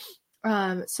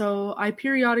 So I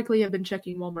periodically have been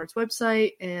checking Walmart's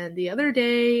website, and the other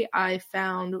day I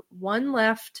found one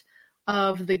left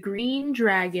of the green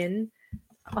dragon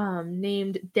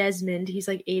named Desmond. He's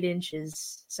like 8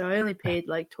 inches, so I only paid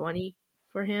like $20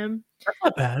 for him. That's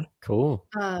not bad. Cool.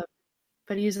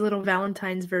 But he's a little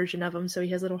Valentine's version of him, so he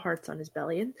has little hearts on his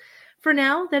belly. And for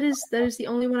now, that is the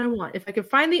only one I want. If I could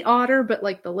find the otter, but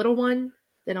like the little one,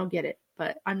 then I'll get it.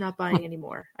 But I'm not buying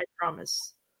anymore. I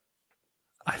promise.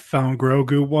 I found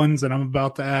Grogu ones, and I'm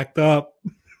about to act up.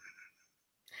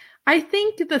 I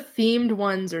think the themed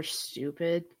ones are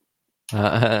stupid.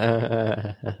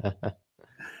 I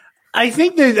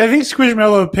think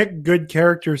Squishmallow picked good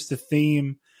characters to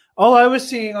theme. All I was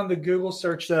seeing on the Google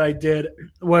search that I did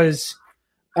was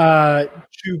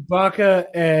Chewbacca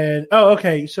and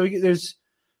so there's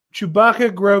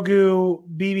Chewbacca, Grogu,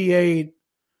 BB-8,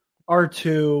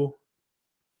 R2.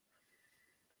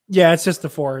 Yeah, it's just the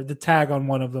 4. The tag on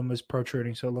one of them was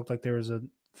protruding, so it looked like there was a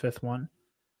 5th one.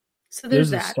 So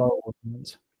there's that. The Star Wars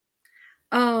ones.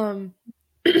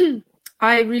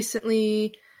 I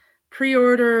recently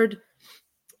pre-ordered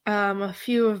a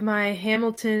few of my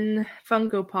Hamilton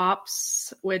Funko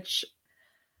Pops, which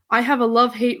I have a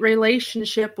love-hate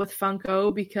relationship with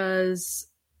Funko because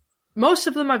most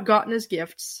of them I've gotten as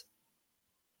gifts.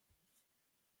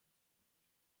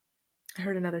 I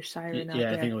heard another siren out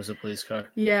there. Yeah, I think it was a police car.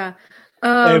 Yeah.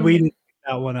 And we didn't pick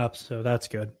that one up, so that's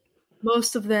good.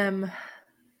 Most of them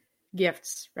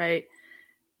gifts, right?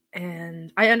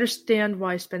 And I understand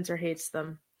why Spencer hates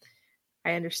them.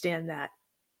 I understand that.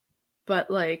 But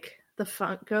like the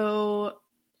Funko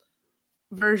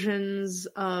versions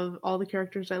of all the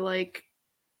characters I like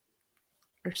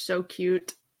are so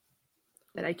cute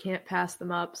that I can't pass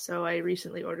them up. So I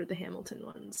recently ordered the Hamilton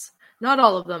ones. Not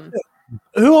all of them.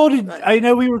 Who all did? I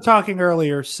know we were talking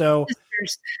earlier. So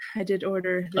sisters. I did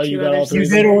order Oh, the you two got other all three?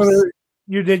 sisters.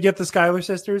 You did get the Schuyler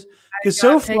sisters? Because I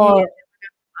so got Peggy far, and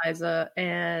Liza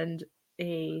and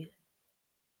an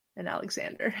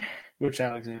Alexander. Which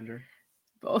Alexander?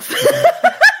 Both.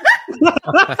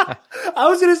 I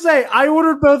was going to say I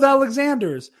ordered both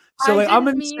Alexanders, so like I'm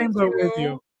in the same boat with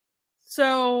you.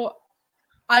 So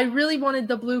I really wanted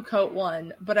the blue coat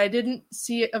one, but I didn't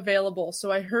see it available,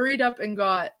 so I hurried up and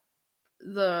got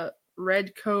the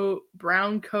red coat,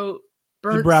 brown coat,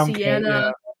 burnt sienna. Coat,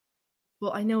 yeah.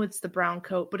 Well, I know it's the brown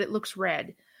coat, but it looks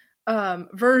red.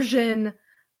 Version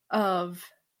of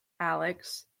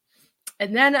Alex.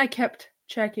 And then I kept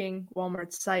checking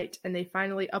Walmart's site, and they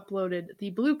finally uploaded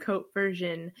the blue coat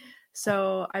version.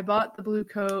 So I bought the blue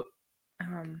coat.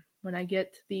 When I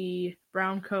get the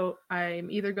brown coat, I'm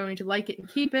either going to like it and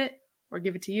keep it, or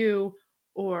give it to you,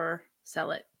 or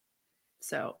sell it.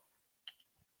 So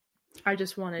I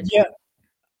just wanted that.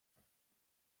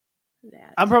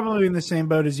 I'm probably in the same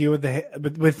boat as you with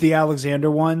the Alexander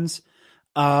ones.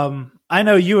 I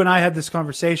know you and I had this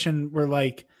conversation where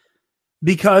like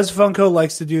because Funko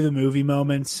likes to do the movie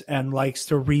moments and likes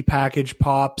to repackage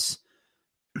pops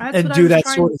and do that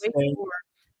sort of thing.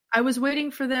 I was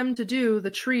waiting for them to do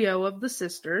the trio of the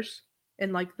sisters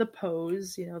and like the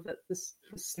pose, the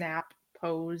snap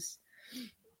pose.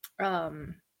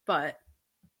 But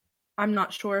I'm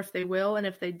not sure if they will, and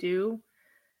if they do,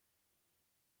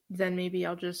 then maybe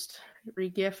I'll just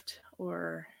regift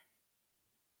or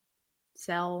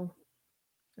sell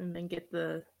and then get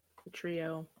the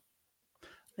trio.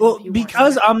 Well,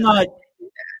 because I'm not...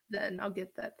 Then I'll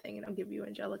get that thing and I'll give you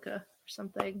Angelica or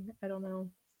something. I don't know.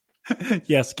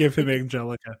 Yes, give him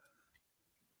Angelica.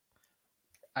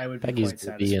 I would be Peggy's quite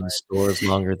satisfied. Be in stores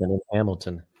longer than in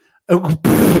Hamilton. I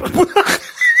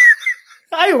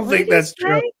don't think that's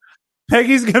true.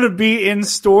 Peggy's going to be in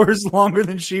stores longer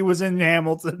than she was in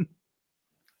Hamilton.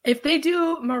 If they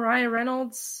do Mariah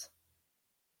Reynolds,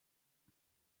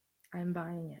 I'm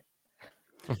buying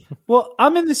it. Well,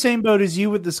 I'm in the same boat as you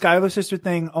with the Skylar sister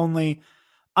thing, only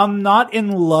I'm not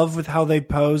in love with how they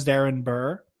posed Aaron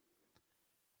Burr.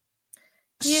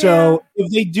 Yeah. So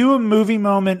if they do a movie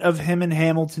moment of him and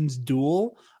Hamilton's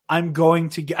duel, I'm going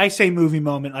to get, I say movie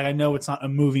moment, like I know it's not a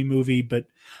movie, but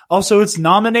also it's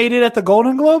nominated at the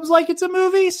Golden Globes like it's a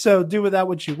movie, so do with that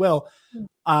what you will.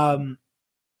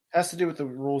 Has to do with the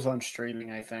rules on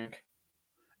streaming, I think.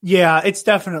 Yeah, it's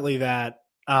definitely that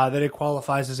it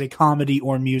qualifies as a comedy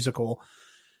or musical.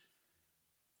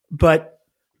 But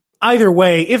either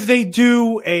way, if they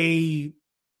do a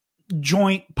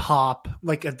joint pop,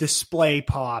 like a display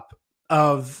pop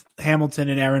of Hamilton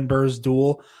and Aaron Burr's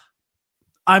duel,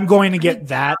 I'm going to get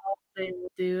that. They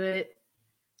will do it.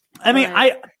 I mean,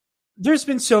 there's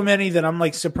been so many that I'm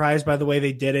like surprised by the way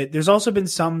they did it. There's also been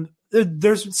some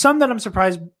that I'm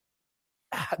surprised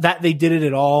that they did it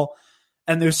at all.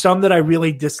 And there's some that I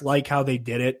really dislike how they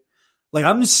did it. Like,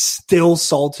 I'm still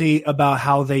salty about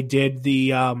how they did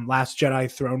the Last Jedi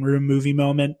throne room movie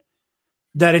moment.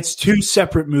 That it's two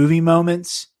separate movie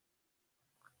moments.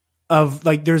 Of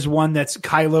like, there's one that's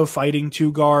Kylo fighting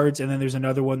two guards, and then there's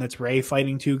another one that's Rey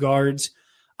fighting two guards.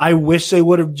 I wish they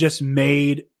would have just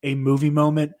made a movie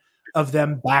moment of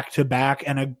them back to back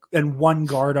and one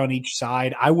guard on each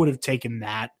side. I would have taken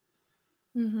that.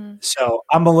 Mm-hmm. So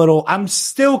I'm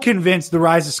still convinced the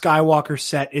Rise of Skywalker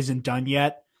set isn't done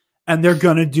yet, and they're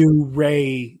gonna do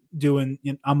Rey doing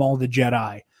I'm All the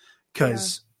Jedi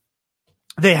because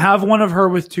they have one of her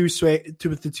with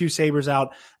the two sabers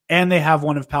out, and they have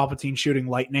one of Palpatine shooting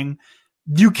lightning.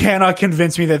 You cannot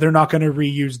convince me that they're not going to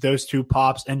reuse those two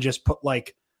pops and just put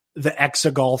like the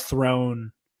Exegol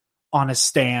throne on a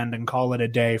stand and call it a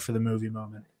day for the movie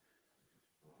moment.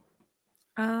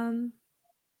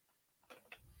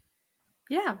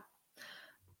 Yeah.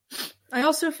 I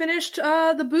also finished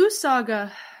the Boo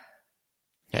Saga.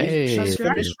 Hey, just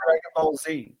finished Dragon Ball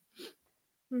Z.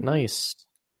 Nice.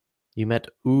 You met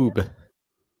Oob.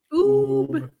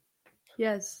 Oob.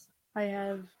 Yes, I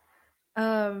have.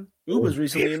 Oob was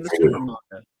recently in the Super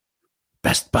manga.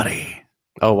 Best buddy.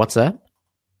 Oh, what's that?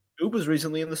 Oob was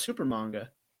recently in the Super manga.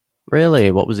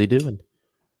 Really? What was he doing?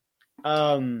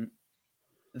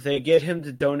 They get him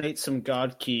to donate some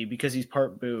God Ki because he's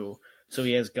part Boo, so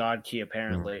he has God Ki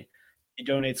apparently. He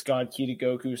donates God Ki to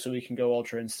Goku so he can go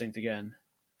Ultra Instinct again,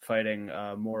 fighting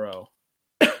Moro.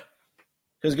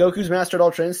 Because Goku's mastered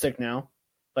Ultra Instinct now,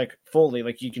 like fully,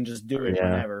 like you can just do it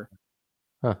whenever.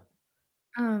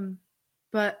 Huh.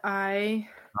 But I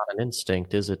not an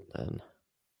instinct, is it then?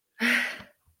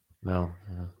 Well,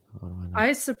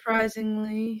 I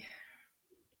surprisingly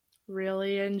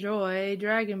really enjoy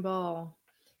Dragon Ball.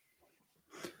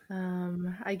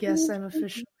 I guess I'm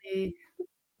officially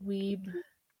weeb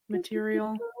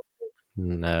material.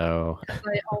 No.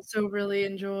 I also really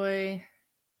enjoy.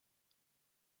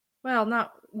 Well,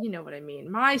 not, you know what I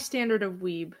mean. My standard of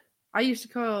weeb. I used to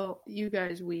call you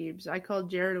guys weebs. I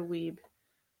called Jared a weeb.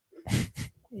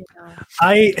 You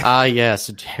know. Yes,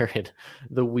 Jared,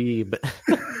 the weeb.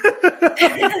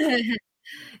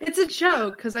 It's a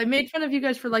joke because I made fun of you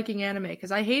guys for liking anime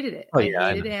because I hated it. I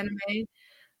hated anime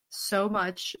so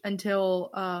much until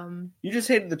you just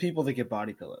hated the people that get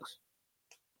body pillows.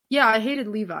 Yeah, I hated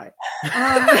Levi.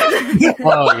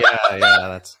 Oh yeah,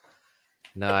 that's.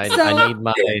 No, I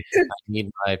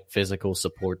need my physical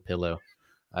support pillow.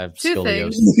 I have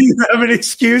scoliosis. You have an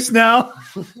excuse now.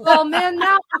 Oh man,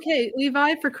 now okay,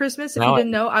 Levi, for Christmas, if you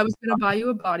didn't know, I was gonna buy you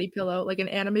a body pillow, like an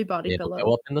anime body pillow.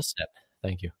 Go up in the step.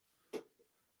 Thank you.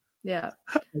 Yeah.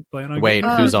 Wait,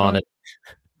 who's on it?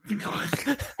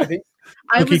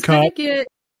 I was gonna get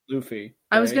Luffy. Right?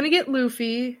 I was gonna get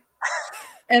Luffy,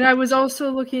 and I was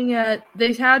also looking at.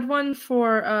 They had one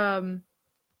for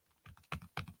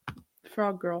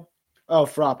Frog Girl. Oh,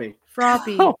 Froppy.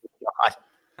 Oh, God.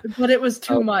 But it was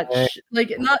too much.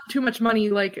 Like, not too much money.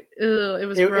 Like, it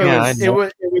was gross. Yeah, it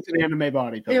was an anime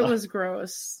body pillow. It was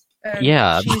gross. And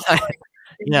yeah. she's like,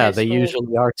 Yeah, they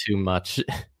usually are too much.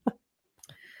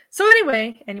 So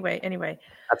anyway.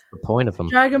 That's the point of them.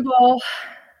 Dragon Ball,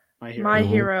 My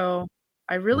hero.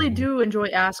 I really do enjoy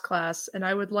Ass Class, and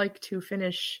I would like to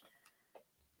finish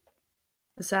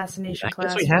Assassination I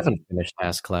Class. guess we haven't finished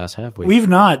Ass Class, have we? We've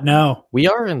not, no. We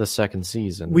are in the second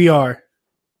season. We are.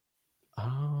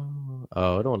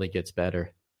 Oh, it only gets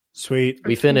better. Sweet.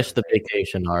 We finished the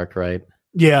vacation arc, right?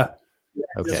 Yeah.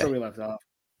 Okay. That's where we left off.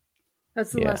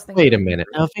 That's the last thing. Wait a minute.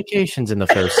 Now, vacation's in the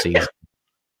first season.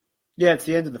 Yeah, it's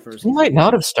the end of the first We season. might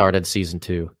not have started season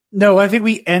 2. No, I think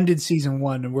we ended season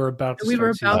 1 and we're about to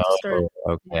start. Oh,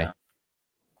 okay.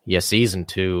 Yeah, season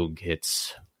 2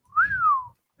 gets...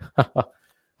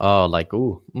 oh, like,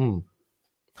 ooh.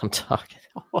 I'm talking.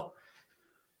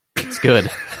 It's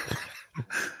good.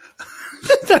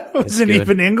 That wasn't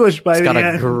even English by the end. It's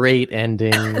got a great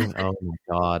ending. Oh my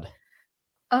god.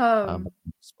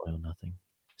 Spoil nothing.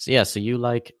 So yeah, so you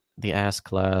like the Ass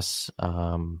Class.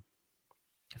 Have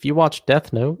you watched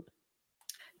Death Note?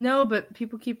 No, but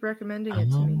people keep recommending it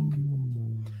to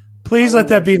me. Please let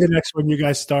that be the next one you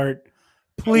guys start.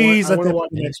 Please let that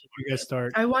be the next one you guys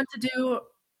start. I want to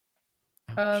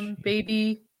do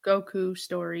baby Goku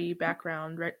story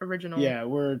background, right? Original. Yeah,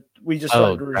 we just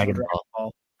started Dragon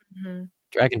Ball. Mm-hmm.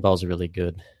 Dragon Ball's really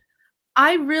good.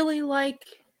 I really like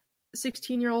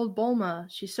 16-year-old Bulma.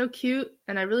 She's so cute,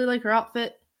 and I really like her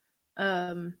outfit.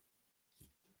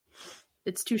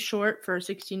 It's too short for a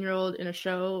 16-year-old in a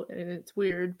show, and it's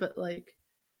weird, but like...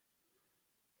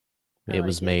 It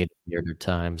was made in weirder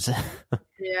times.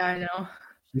 Yeah, I know.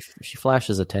 She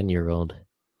flashes a 10-year-old.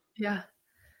 Yeah.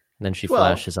 And then she 12.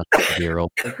 flashes a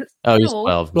 12-year-old. Oh, he's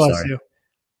 12. I'm sorry.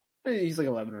 He's like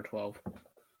 11 or 12.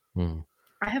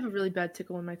 I have a really bad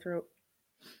tickle in my throat.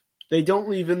 They don't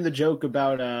leave in the joke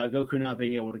about Goku not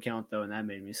being able to count, though, and that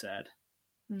made me sad.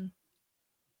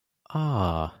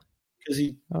 Because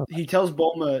he tells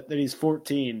Bulma that he's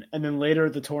 14, and then later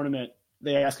at the tournament,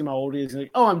 they ask him how old he is. He's like,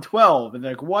 "Oh, I'm 12." And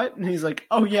they're like, "What?" And he's like,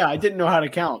 "Oh, yeah, I didn't know how to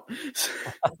count.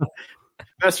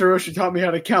 Master Roshi taught me how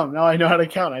to count. Now I know how to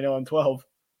count. I know I'm 12.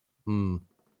 And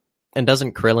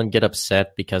doesn't Krillin get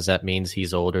upset because that means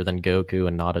he's older than Goku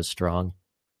and not as strong?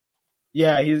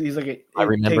 Yeah, he's like... I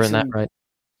remember that, right?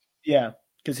 Yeah,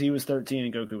 because he was 13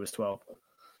 and Goku was 12.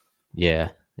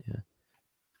 Yeah.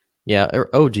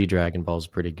 OG Dragon Ball's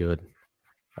pretty good.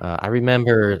 I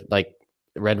remember, like,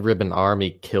 Red Ribbon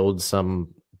Army killed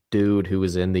some dude who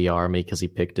was in the army because he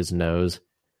picked his nose.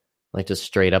 Like, just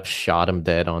straight up shot him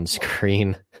dead on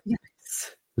screen. Yes.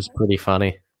 It was pretty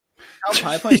funny.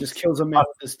 Pai Pai just kills a man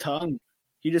with his tongue.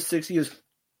 He just sticks his...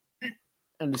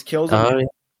 and just kills him. Yeah.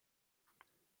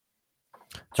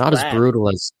 Not as brutal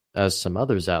as some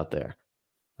others out there.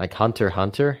 Like Hunter x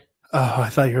Hunter. Oh, I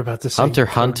thought you were about to say Hunter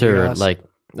x Hunter. Like,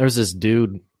 there's this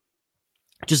dude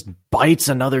just bites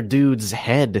another dude's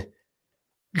head.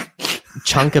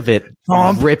 Chunk of it,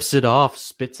 rips it off,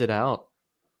 spits it out.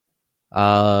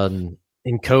 In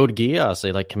Code Geass,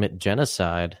 they like commit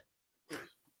genocide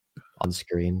on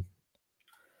screen.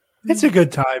 It's a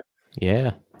good time.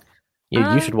 Yeah.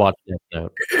 You should watch Death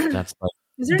Note. That's like,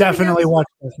 definitely watch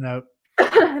Death Note.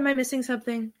 Am I missing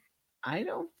something? I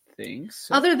don't think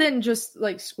so. Other than just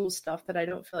like school stuff that I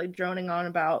don't feel like droning on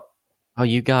about. Oh,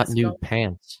 you got new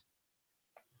pants.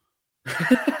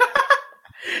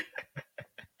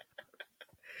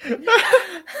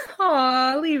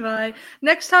 Aw, Levi.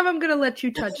 Next time I'm going to let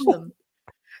you touch them.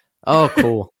 Oh,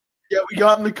 cool. Yeah, we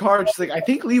got in the car and she's like, I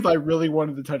think Levi really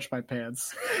wanted to touch my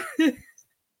pants.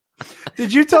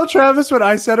 Did you tell Travis what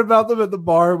I said about them at the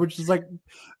bar, which is like,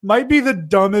 might be the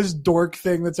dumbest dork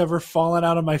thing that's ever fallen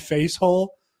out of my face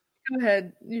hole? Go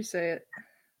ahead. You say it.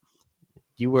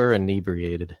 You were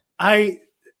inebriated. I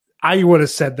would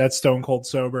have said that stone cold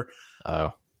sober.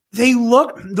 Oh.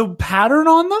 The pattern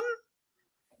on them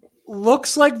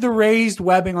looks like the raised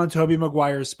webbing on Tobey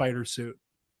Maguire's spider suit.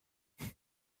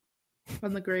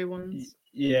 On the gray ones.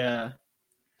 Yeah.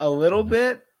 A little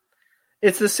bit.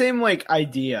 It's the same like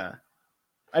idea.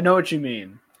 I know what you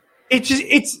mean. It's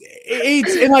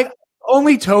and like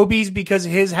only Toby's because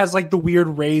his has like the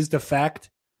weird raised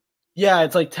effect. Yeah,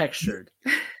 it's like textured.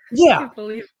 Yeah. I can't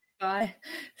believe it.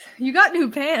 You got new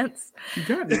pants. You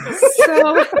got it.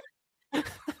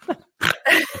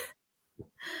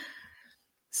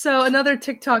 So another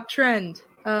TikTok trend.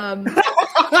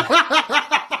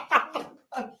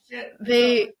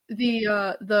 The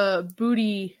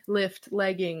booty lift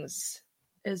leggings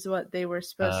is what they were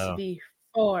supposed to be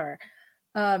for.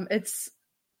 It's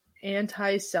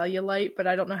anti-cellulite, but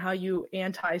I don't know how you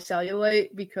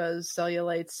anti-cellulite because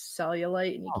cellulite's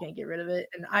cellulite and you can't get rid of it.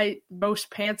 And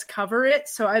most pants cover it,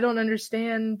 so I don't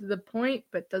understand the point,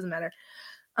 but it doesn't matter.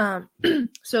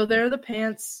 So they're the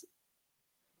pants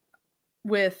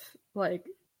with like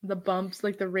the bumps,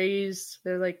 like the rays,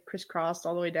 they're like crisscrossed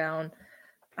all the way down.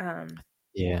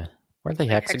 Yeah. Weren't they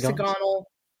hexagonal?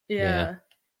 Yeah.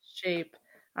 Shape.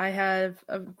 I have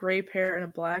a gray pair and a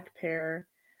black pair.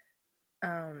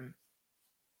 And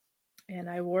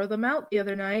I wore them out the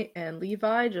other night, and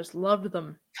Levi just loved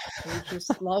them. He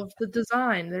just loved the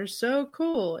design. They're so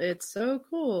cool. It's so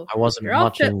cool. I wasn't your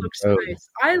outfit watching looks nice.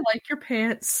 I like your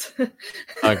pants. Okay,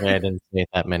 I didn't say it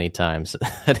that many times.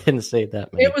 I didn't say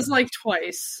that many. It was like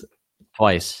twice.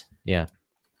 Twice, yeah.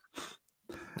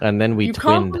 And then you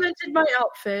complimented my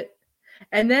outfit,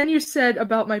 and then you said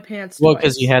about my pants. Well,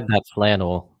 because you had that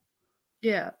flannel.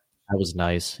 Yeah. That was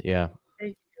nice, yeah.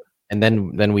 And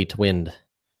then we twinned.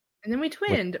 And then we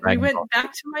twinned. We went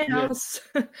back to my house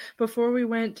before we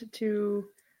went to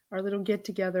our little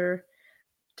get-together,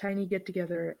 tiny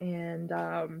get-together, and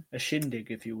a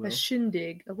shindig, if you will. A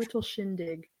little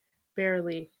shindig,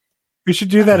 barely. We should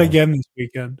do that again this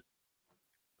weekend.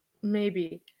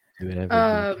 Maybe. Do it every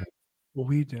weekend. Well,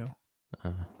 we do.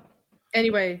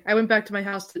 Anyway, I went back to my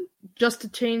house just to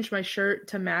change my shirt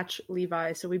to match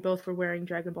Levi, so we both were wearing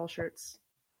Dragon Ball shirts.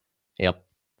 Yep.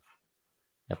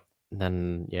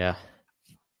 Then, yeah.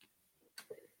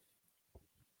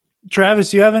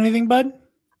 Travis, you have anything, bud?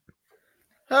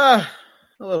 A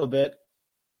little bit.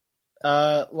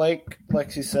 Like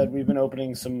Lexi said, we've been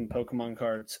opening some Pokemon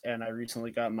cards, and I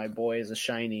recently got my boy as a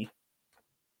shiny.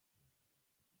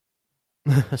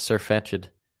 Sirfetch'd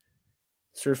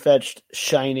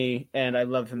shiny, and I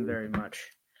love him very much.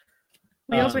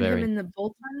 We opened him in the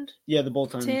Boltund? Yeah, the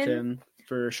Boltund tin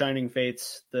for Shining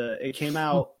Fates. It came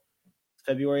out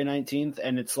February 19th,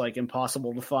 and it's like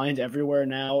impossible to find everywhere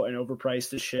now and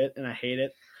overpriced as shit, and I hate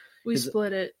it. We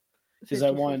split it. Because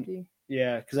I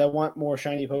want more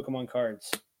shiny Pokemon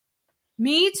cards.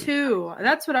 Me too.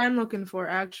 That's what I'm looking for,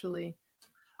 actually.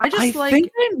 I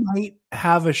think I might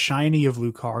have a shiny of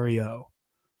Lucario.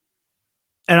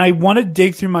 And I want to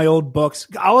dig through my old books.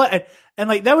 And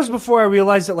like that was before I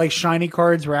realized that like shiny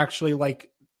cards were actually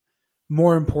like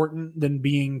more important than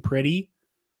being pretty.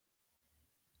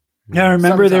 Yeah, I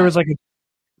remember there was like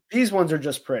these ones are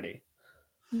just pretty.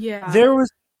 Yeah. There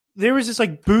was this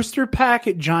like booster pack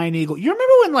at Giant Eagle. You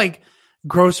remember when like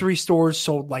grocery stores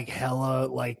sold like hella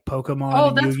like Pokemon?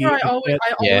 Oh, that's where I always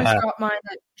got mine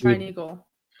at Giant Eagle.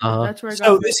 That's where I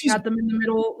got had them in the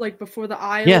middle, like before the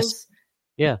aisles. Yes.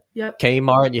 Yeah. Yep.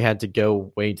 Kmart, you had to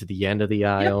go way to the end of the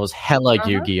aisles. Yep. Hella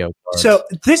Yu-Gi-Oh cards. So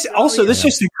this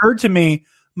just occurred to me.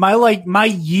 My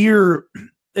year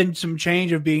and some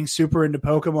change of being super into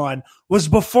Pokemon was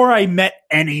before I met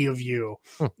any of you.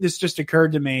 This just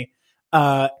occurred to me.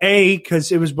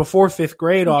 Because it was before 5th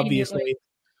grade, obviously.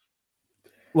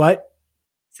 What?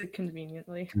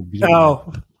 Conveniently.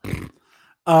 Oh.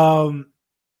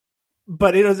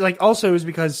 But it was like also it was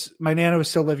because my nana was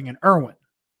still living in Irwin.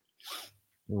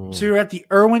 So we were at the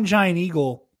Irwin Giant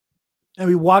Eagle, and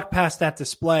we walked past that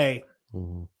display.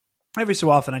 Every so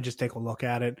often, I just take a look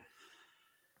at it.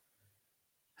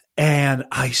 And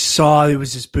I saw it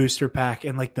was this booster pack,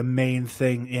 and like the main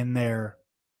thing in there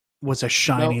was a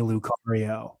shiny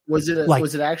Lucario. Was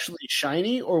it actually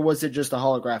shiny, or was it just a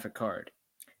holographic card?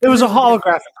 It was a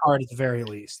holographic card at the very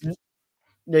least.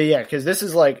 Yeah, because this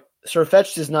is like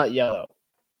Sirfetch'd is not yellow;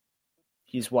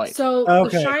 he's white. So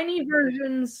the shiny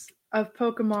versions of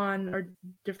Pokemon are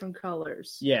different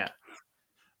colors. Yeah.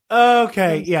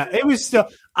 Okay, yeah. It was still.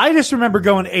 I just remember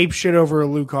going ape shit over a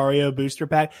Lucario booster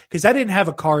pack because I didn't have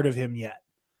a card of him yet.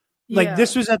 Like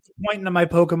this was at the point in my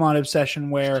Pokemon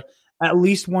obsession where at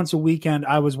least once a weekend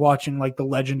I was watching like The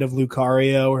Legend of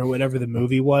Lucario or whatever the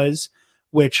movie was,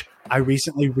 which I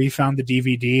recently refound the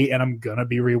DVD and I'm gonna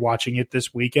be rewatching it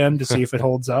this weekend to see if it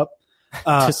holds up.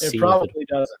 It probably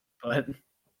doesn't,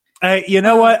 but you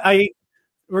know what?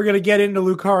 We're gonna get into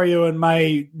Lucario and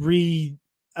my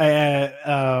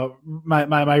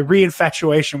my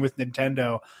reinfatuation with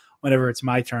Nintendo whenever it's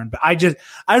my turn. But I just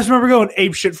remember going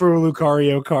ape shit for a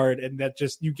Lucario card, and that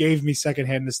just you gave me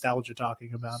secondhand nostalgia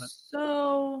talking about it.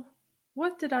 So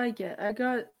what did I get?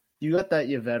 You got that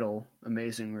Yveltal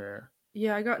amazing rare.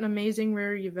 Yeah, I got an amazing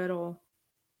rare Yveltal.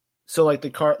 So like the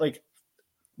card, like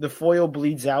the foil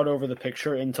bleeds out over the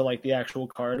picture into like the actual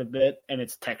card a bit, and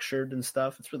it's textured and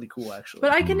stuff. It's really cool, actually.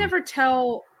 But I can never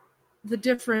tell the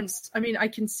difference. I mean, I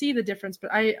can see the difference,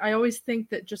 but I always think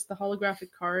that just the holographic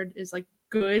card is like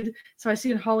good. So I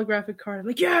see a holographic card, I'm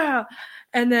like, yeah,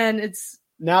 and then it's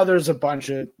Now there's a bunch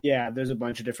of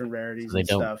different rarities and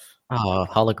stuff.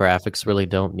 Holographics really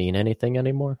don't mean anything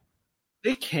anymore.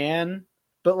 They can,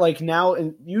 but like now,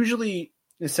 usually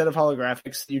instead of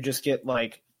holographics, you just get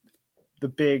like the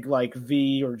big like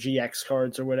V or GX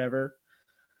cards or whatever.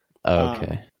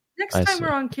 Okay. Next time we're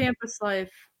on Campus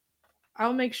Life,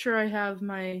 I'll make sure I have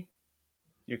my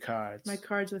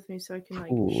cards with me so I can like.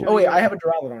 Show oh wait, I have a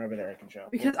Duraludon over there I can show.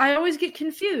 Because I always get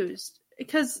confused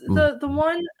because the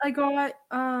one I got,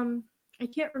 I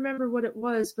can't remember what it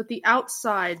was, but the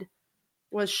outside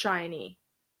was shiny.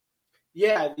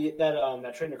 Yeah,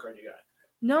 that trainer card you got.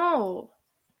 No,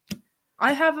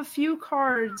 I have a few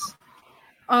cards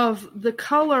of the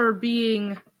color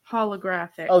being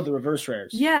holographic. Oh, the reverse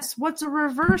rares. Yes, what's a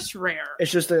reverse rare?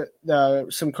 It's just that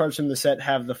some cards from the set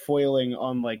have the foiling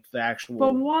on like the actual.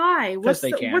 But why? What's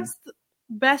the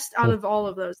best out of all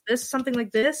of those? This something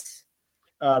like this?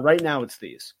 Right now it's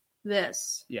these.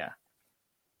 This. Yeah.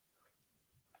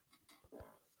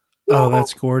 Oh,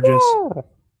 that's gorgeous.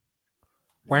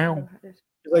 Wow.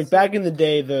 Like back in the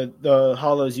day, the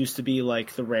holos used to be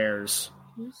like the rares,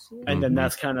 and then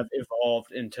that's kind of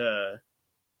evolved into.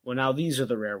 Well, now these are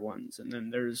the rare ones, and then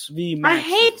there's V. I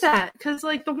hate that because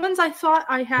like the ones I thought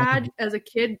I had as a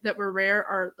kid that were rare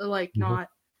are like not.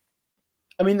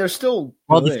 I mean, they're still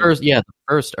the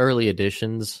first early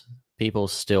editions, people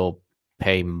still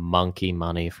pay monkey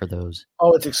money for those.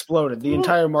 Oh, it's exploded. The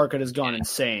entire market has gone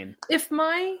insane. If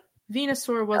my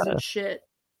Venusaur wasn't shit,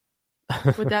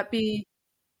 would that be?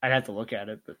 I'd have to look at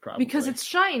it, but probably because it's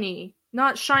shiny.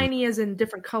 Not shiny as in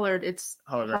different colored, it's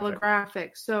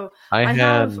holographic. So I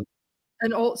have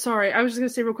an old. Sorry, I was just gonna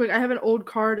say real quick. I have an old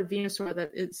card of Venusaur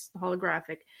that is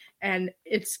holographic, and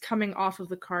it's coming off of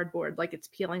the cardboard, like it's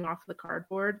peeling off the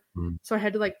cardboard. So I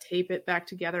had to like tape it back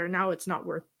together, and now it's not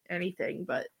worth anything.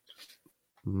 But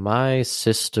my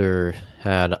sister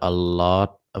had a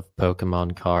lot of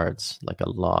Pokemon cards, like a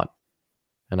lot,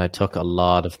 and I took a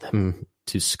lot of them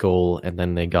to school, and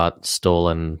then they got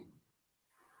stolen.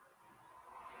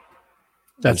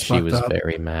 She was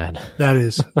very mad. That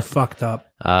is fucked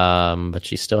up. But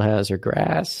she still has her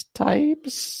grass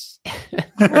types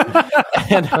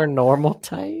and her normal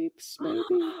types, maybe.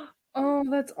 Oh,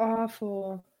 that's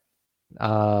awful.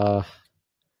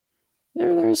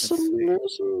 There's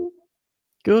some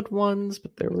good ones,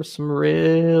 but there were some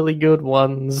really good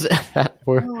ones that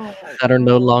are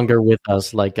no longer with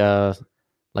us, like a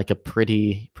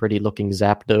pretty looking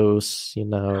Zapdos,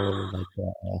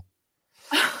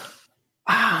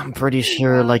 I'm pretty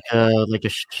sure like a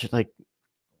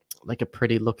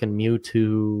pretty looking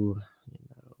Mewtwo,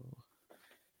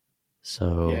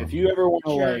 So yeah, if you ever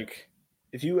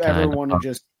want to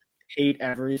just hate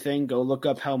everything, go look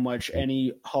up how much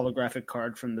any holographic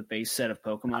card from the base set of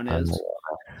Pokemon is.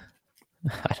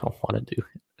 I don't want to do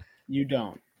it. You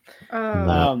don't.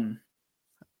 I'm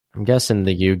guessing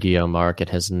the Yu-Gi-Oh market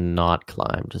has not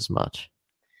climbed as much.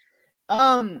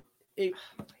 A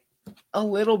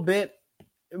little bit.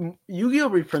 Yu-Gi-Oh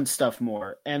reprints stuff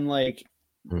more, and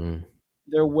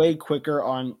they're way quicker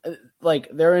on.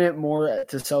 They're in it more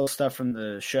to sell stuff from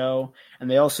the show, and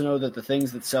they also know that the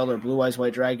things that sell are Blue Eyes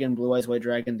White Dragon,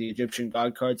 the Egyptian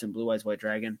God cards, and Blue Eyes White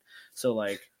Dragon. So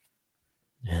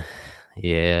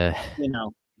yeah,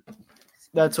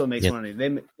 that's what makes money.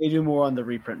 They do more on the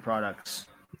reprint products.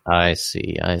 I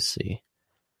see.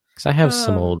 Because I have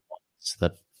some old ones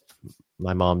that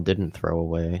my mom didn't throw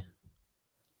away.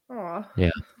 Aw.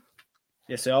 Yeah.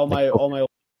 Yeah. So all my old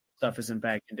stuff is in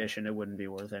bad condition. It wouldn't be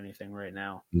worth anything right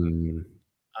now. Yeah.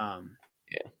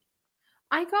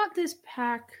 I got this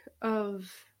pack of.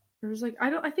 It was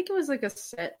I think it was a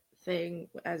set thing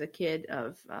as a kid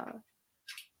of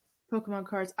Pokemon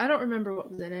cards. I don't remember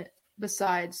what was in it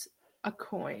besides a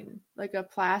coin, like a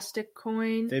plastic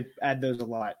coin. They add those a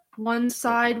lot. One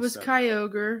side was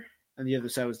Kyogre, and the other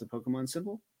side was the Pokemon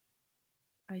symbol.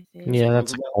 I think. Yeah,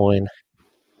 that's a coin.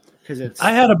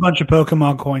 I had a bunch of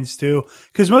Pokemon coins too,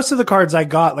 because most of the cards I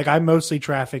got, I mostly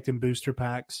trafficked in booster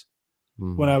packs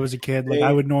when I was a kid.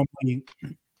 I would normally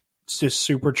just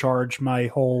supercharge my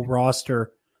whole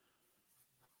roster.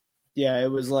 Yeah,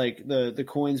 it was the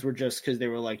coins were just because they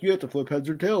were you have to flip heads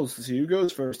or tails to see who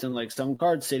goes first, and some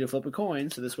cards say to flip a coin,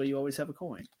 so this way you always have a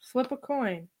coin. Flip a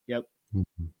coin. Yep.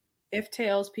 Mm-hmm. If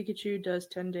tails, Pikachu does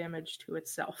 10 damage to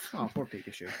itself. Oh, poor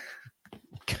Pikachu.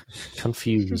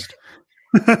 Confused.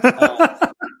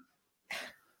 Let's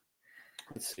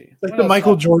see. It's the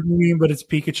Michael Jordan meme, but it's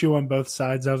Pikachu on both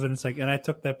sides of it. It's and I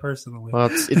took that personally. Well,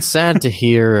 it's sad to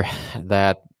hear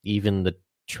that even the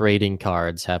trading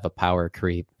cards have a power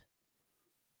creep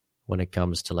when it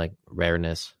comes to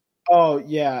rareness. Oh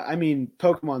yeah, I mean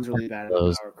Pokemon's really bad at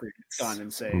Power Creep. It's gone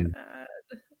insane.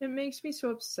 It makes me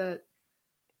so upset.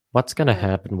 What's gonna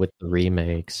happen with the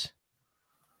remakes?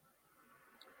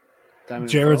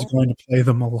 Jared's going to play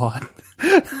them a lot.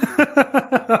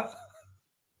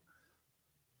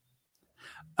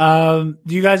 Do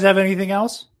you guys have anything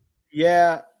else?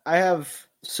 Yeah, I have.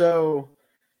 So,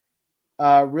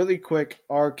 really quick,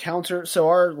 our counter. So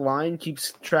our line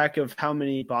keeps track of how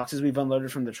many boxes we've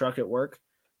unloaded from the truck at work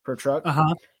per truck.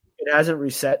 It hasn't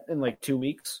reset in like 2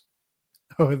 weeks.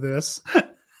 Oh, this.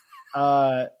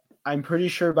 I'm pretty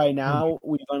sure by now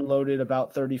we've unloaded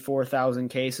about 34,000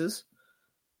 cases.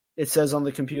 It says on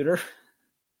the computer.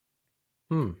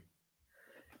 I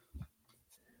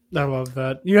love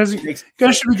that. You guys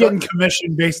should be getting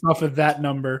commission based off of that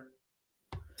number.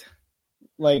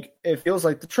 Like, it feels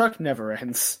like the truck never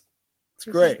ends. It's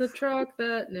great. This is the truck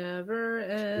that never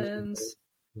ends.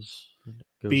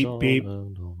 Beep, beep.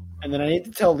 And then I need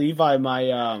to tell Levi my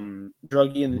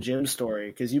druggie in the gym story,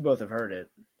 because you both have heard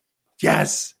it.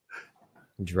 Yes.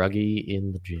 Druggie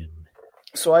in the gym.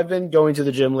 So I've been going to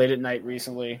the gym late at night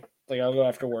recently. Like, I'll go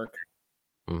after work.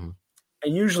 Mm-hmm.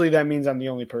 And usually that means I'm the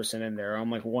only person in there. I'm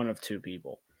like one of two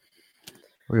people.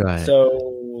 Right. So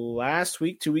last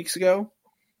week, 2 weeks ago,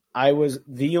 I was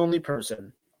the only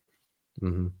person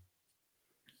doing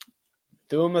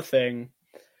my thing.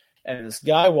 And this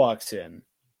guy walks in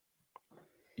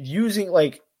using,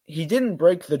 like, he didn't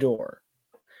break the door.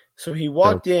 So he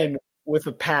walked in with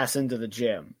a pass into the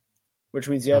gym, which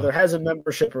means he either has a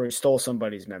membership or he stole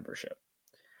somebody's membership.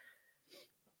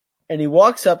 And he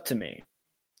walks up to me,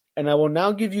 and I will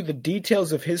now give you the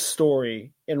details of his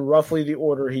story in roughly the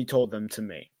order he told them to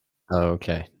me.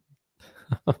 Okay.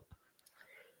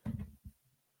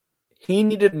 He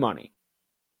needed money.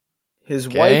 His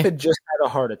wife had just had a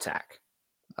heart attack.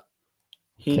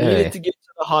 He needed to get to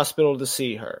the hospital to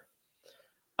see her.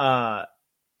 The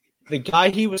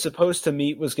guy he was supposed to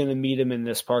meet was going to meet him in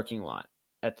this parking lot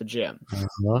at the gym.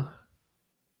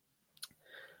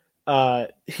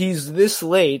 He's this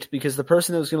late because the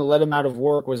person that was going to let him out of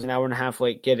work was an hour and a half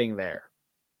late getting there.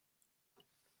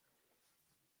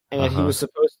 And that he was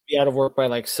supposed to be out of work by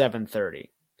like 7:30.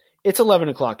 It's 11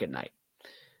 o'clock at night.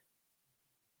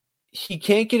 He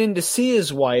can't get in to see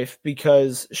his wife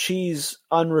because she's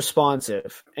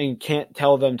unresponsive and can't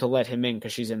tell them to let him in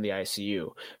because she's in the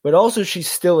ICU. But also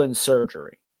she's still in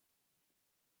surgery.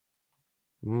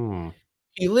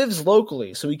 He lives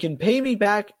locally, so he can pay me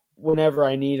back whenever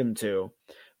I need him to.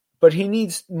 But he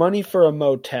needs money for a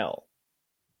motel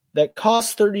that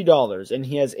costs $30, and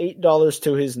he has $8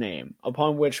 to his name,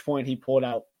 upon which point he pulled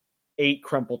out 8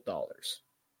 crumpled dollars.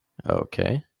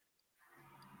 Okay.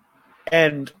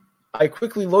 And I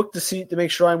quickly look to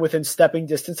make sure I'm within stepping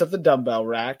distance of the dumbbell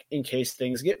rack in case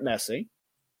things get messy.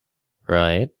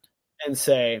 Right. And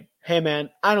say, hey man,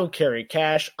 I don't carry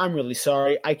cash. I'm really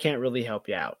sorry. I can't really help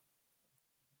you out.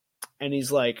 And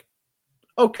he's like,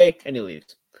 okay. And he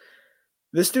leaves.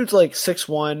 This dude's like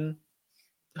 6'1",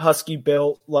 husky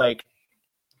built, like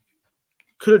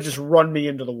could have just run me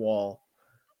into the wall.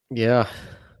 Yeah.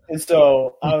 And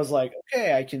so I was like,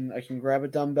 okay, I can grab a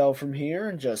dumbbell from here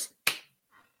and just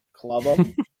club him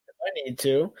if I need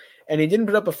to. And he didn't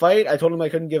put up a fight. I told him I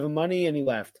couldn't give him money, and he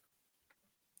left.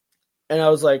 And I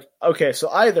was like, okay, so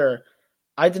either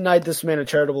I denied this man a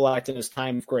charitable act in his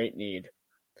time of great need.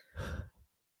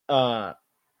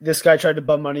 This guy tried to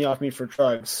bum money off me for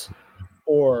drugs,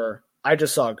 or I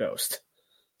just saw a ghost.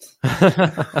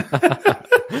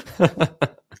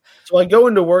 So I go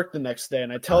into work the next day,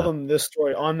 and I tell them this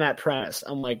story on that premise.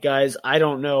 I'm like, guys, I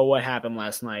don't know what happened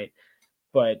last night,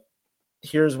 but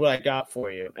here's what I got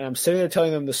for you. And I'm sitting there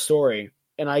telling them the story,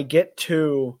 and I get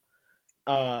to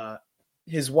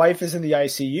his wife is in the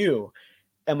ICU,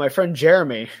 and my friend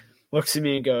Jeremy looks at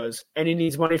me and goes, and he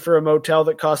needs money for a motel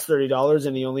that costs $30,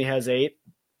 and he only has 8.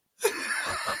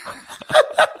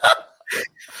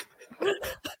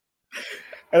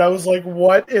 And I was like,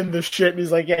 what in the shit? And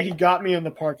he's like, yeah, he got me in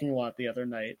the parking lot the other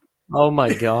night. Oh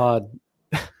my God.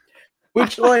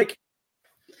 Which, like,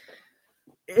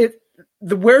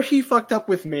 where he fucked up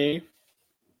with me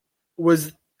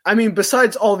was, I mean,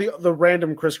 besides all the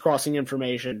random crisscrossing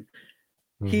information,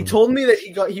 he told me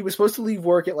that he was supposed to leave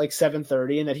work at like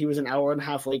 7:30 and that he was an hour and a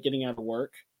half late getting out of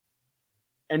work.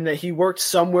 And that he worked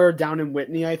somewhere down in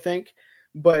Whitney, I think.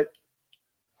 But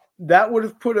that would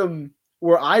have put him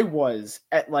where I was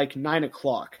at like 9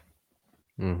 o'clock.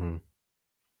 Mm-hmm.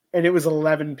 And it was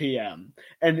 11 p.m.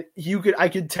 And I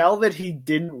could tell that he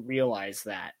didn't realize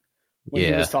that when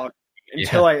he was talking.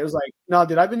 Until I was like, no,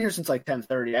 dude, I've been here since like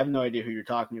 10:30. I have no idea who you're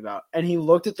talking about. And he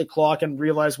looked at the clock and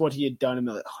realized what he had done and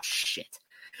be like, oh shit.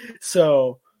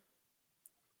 So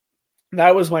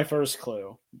That was my first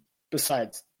clue,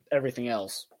 besides everything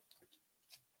else.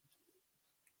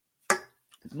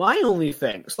 My only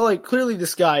thing, so like clearly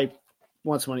this guy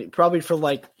wants money, probably for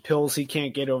like pills he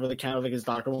can't get over the counter, like his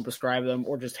doctor won't prescribe them,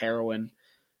 or just heroin.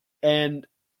 And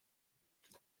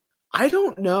I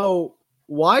don't know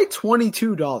why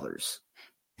 $22.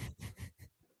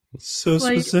 So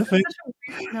specific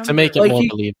to make it more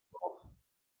believable.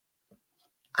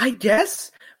 I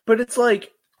guess, but it's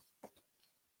like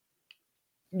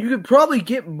you could probably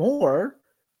get more.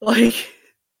 Like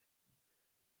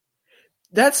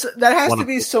that has to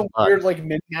be some weird like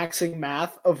min-maxing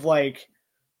math of like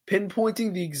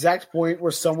pinpointing the exact point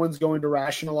where someone's going to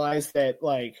rationalize that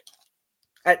like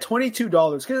at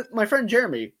 $22, because my friend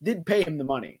Jeremy did pay him the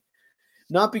money,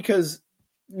 not because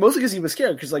mostly because he was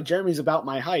scared, because like Jeremy's about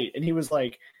my height and he was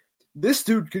like, this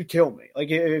dude could kill me. Like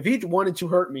if he wanted to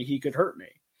hurt me, he could hurt me.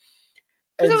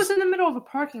 Because it was in the middle of a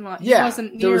parking lot. Yeah,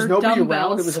 wasn't there was nobody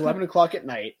dumbbells. around. It was 11 o'clock at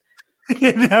night. He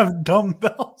didn't have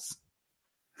dumbbells.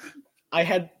 I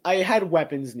had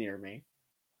weapons near me.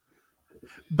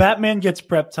 Batman gets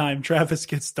prep time. Travis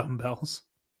gets dumbbells.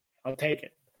 I'll take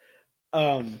it.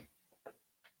 But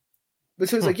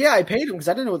so he's like, yeah, I paid him because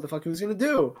I didn't know what the fuck he was going to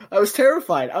do. I was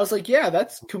terrified. I was like, yeah,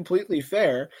 that's completely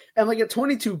fair. And like at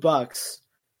 $22,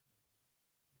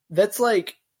 that's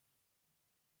like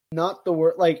not the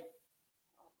word. Like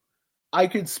I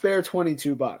could spare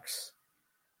 $22.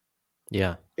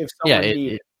 Yeah. If someone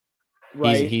needed it.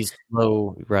 Right. He's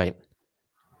low. Right.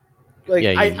 Like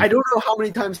I don't know how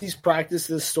many times he's practiced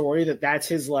this story that's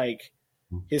his like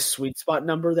his sweet spot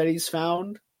number that he's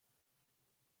found.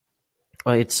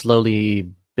 Well, it's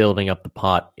slowly building up the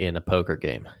pot in a poker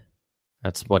game.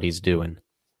 That's what he's doing.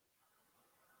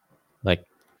 Like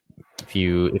if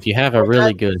you have a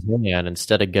really good hand,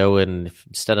 instead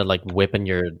of like whipping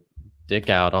your dick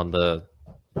out on the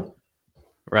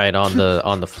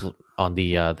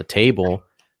table,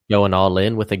 going all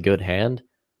in with a good hand,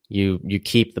 you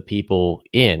keep the people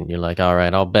in. You're like, all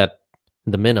right, I'll bet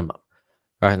the minimum.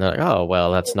 Right? And they're like, oh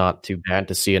well, that's not too bad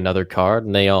to see another card,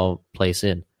 and they all place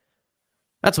in.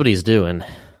 That's what he's doing.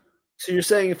 So you're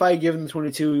saying if I had given him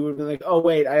 22, he would have been like, oh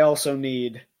wait, I also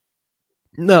need.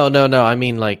 No. I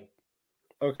mean, like,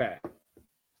 okay.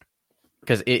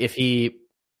 Because if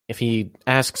he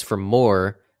asks for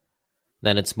more,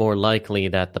 then it's more likely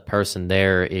that the person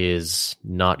there is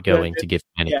not going to give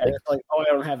anything. Yeah, it's like, oh, I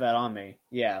don't have that on me.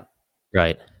 Yeah.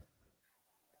 Right.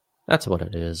 That's what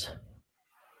it is.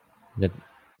 It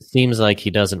seems like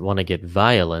he doesn't want to get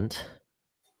violent.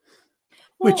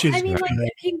 Well, Which is I mean, right. like,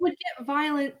 if he would get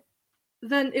violent,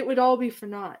 then it would all be for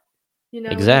naught. You know?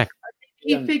 Exactly.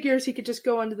 He figures he could just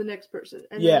go on to the next person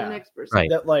and then the next person. Right.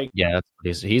 That, like, yeah,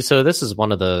 that's what he's so this is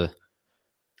one of the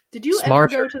Did you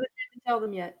smarter, ever go to the gym and tell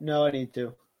them yet? No, I need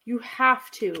to. You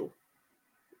have to.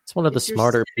 It's one of the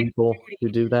smarter people who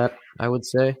do that, I would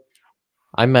say.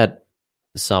 I met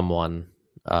someone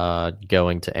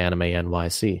going to Anime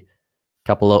NYC. A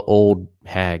couple of old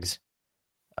hags.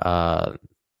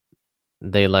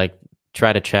 They like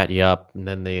try to chat you up, and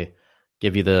then they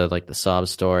give you the sob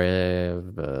story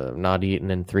of not eating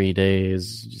in 3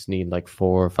 days, just need like $4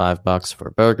 or $5 for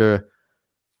a burger.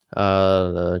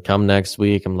 Come next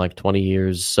week, I'm like 20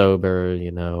 years sober,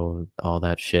 all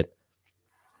that shit.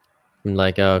 I'm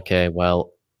like, okay,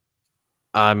 well,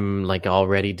 I'm like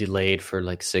already delayed for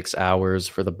like 6 hours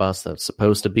for the bus that's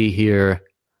supposed to be here.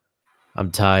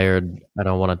 I'm tired. I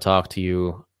don't want to talk to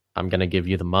you. I'm going to give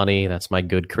you the money. That's my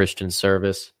good Christian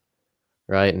service.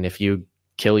 Right? And if you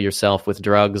kill yourself with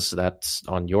drugs, that's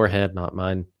on your head, not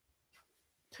mine.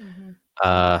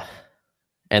 Mm-hmm.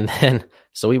 And then,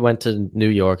 so we went to New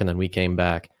York and then we came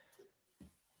back.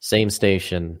 Same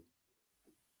station.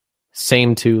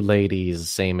 Same two ladies,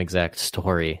 same exact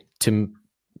story to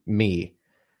me.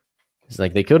 It's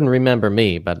like they couldn't remember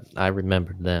me, but I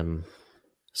remembered them.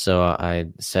 So I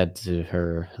said to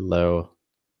her, hello.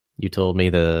 You told me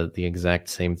the exact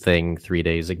same thing 3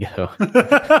 days ago.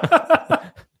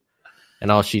 And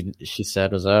all she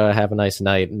said was, oh, have a nice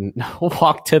night, and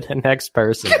walked to the next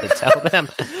person to tell them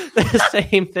the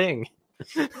same thing.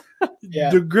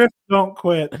 Yeah. The grift don't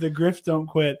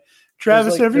quit.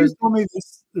 Travis, have you told me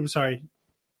this? I'm sorry.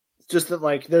 Just that,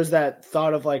 like, there's that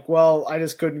thought of like, well, I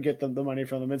just couldn't get them the money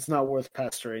from them. It's not worth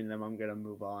pestering them. I'm going to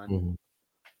move on. Mm-hmm.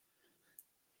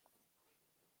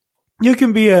 You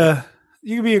can be a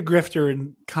grifter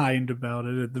and kind about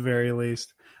it at the very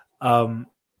least.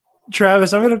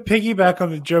 Travis, I'm going to piggyback on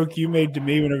the joke you made to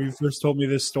me whenever you first told me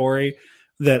this story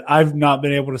that I've not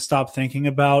been able to stop thinking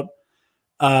about.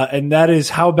 And that is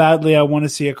how badly I want to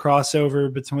see a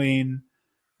crossover between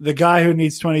the guy who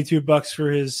needs $22 for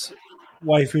his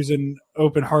wife who's in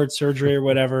open heart surgery or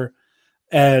whatever,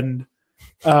 and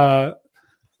the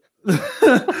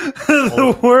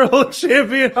world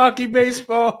champion hockey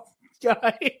baseball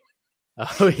guy.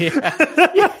 Oh yeah.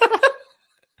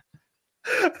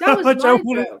 That was my joke.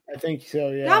 I think so.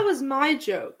 Yeah. That was my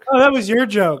joke. Oh, that was your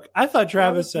joke. I thought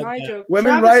Travis said that. Joke.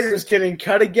 Women writers getting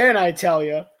cut again. I tell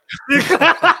you.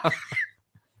 Exactly.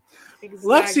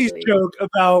 Lexi's joke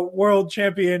about world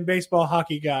champion baseball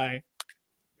hockey guy.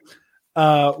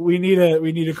 We need a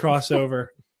crossover.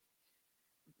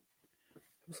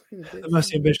 The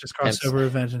most ambitious crossover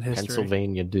event in history.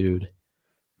 Pennsylvania dude.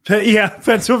 Yeah,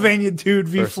 Pennsylvania dude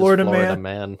v. Florida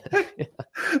man.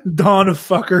 Dawn of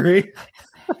fuckery.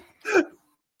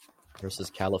 Versus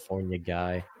California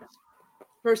guy.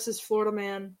 Versus Florida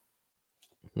man.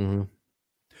 Mm-hmm.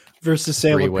 Versus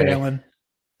Sailor Palin.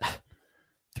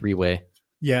 Three-way.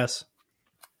 Yes.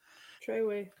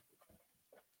 Treyway.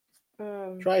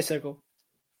 Tricycle.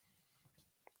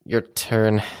 Your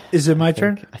turn. Is it my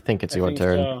turn? I think it's your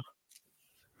turn. So.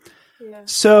 Yeah.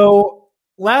 So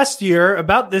last year,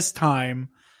 about this time,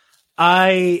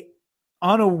 I,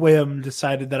 on a whim,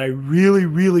 decided that I really,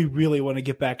 really, really want to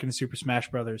get back into Super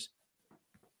Smash Brothers.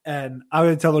 And I'm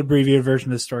going to tell an abbreviated version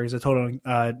of this story because I told it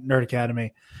on Nerd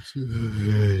Academy.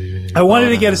 I wanted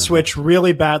to get a Switch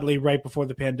really badly right before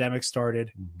the pandemic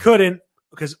started. Couldn't,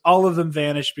 because all of them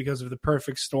vanished because of the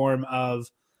perfect storm of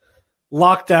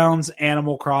lockdowns,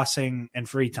 Animal Crossing, and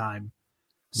free time.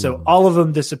 So all of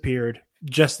them disappeared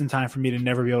just in time for me to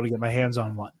never be able to get my hands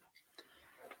on one.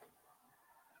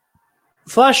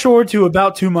 Flash forward to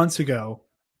about 2 months ago.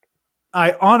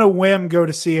 I, on a whim, go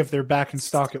to see if they're back in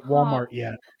stock at Walmart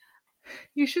yet.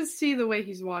 You should see the way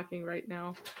he's walking right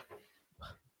now.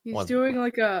 He's doing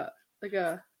like a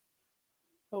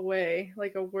way,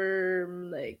 like a worm,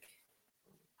 like.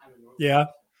 Yeah.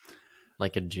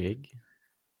 Like a jig?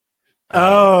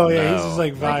 Oh, yeah, he's just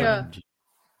like vibing.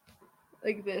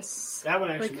 Like this. That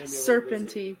one actually like made me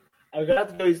serpenty. I got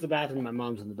to go use the bathroom. My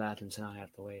mom's in the bathroom, so now I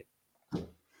have to wait.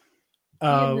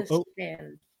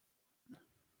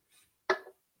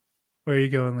 Where are you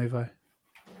going, Levi?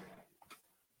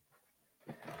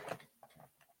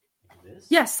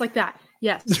 Yes, like that.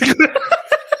 Yes.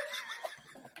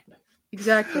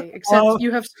 Exactly. Except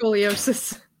you have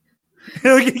scoliosis.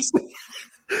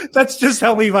 That's just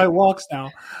how Levi walks now.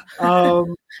 Wow.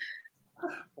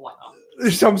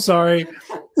 I'm sorry.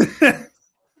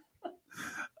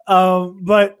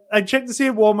 But I checked to see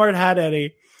if Walmart had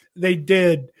any. They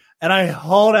did. And I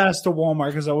hauled ass to Walmart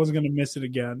because I wasn't going to miss it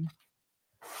again.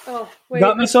 Oh, wait.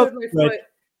 Got myself.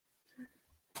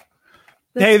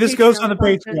 Hey, this goes on the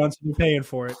Patreon, so you're paying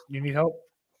for it. You need help?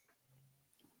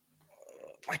 Oh,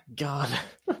 my God.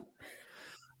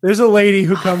 There's a lady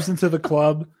who comes into the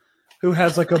club who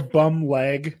has like a bum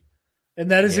leg.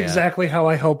 And that is exactly how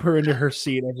I help her into her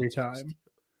seat every time.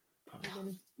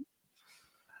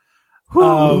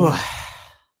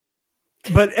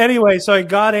 But anyway, so I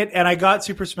got it, and I got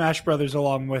Super Smash Brothers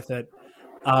along with it.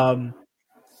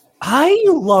 I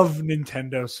love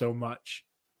Nintendo so much.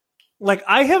 Like,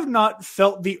 I have not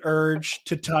felt the urge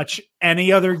to touch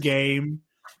any other game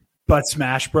but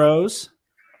Smash Bros.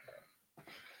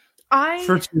 I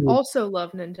also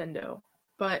love Nintendo,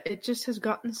 but it just has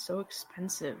gotten so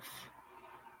expensive.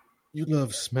 You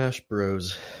love Smash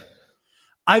Bros.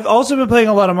 I've also been playing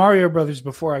a lot of Mario Brothers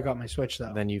before I got my Switch,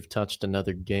 though. Then you've touched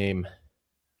another game.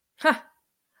 Huh.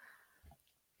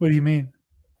 What do you mean?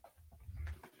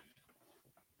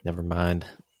 Never mind.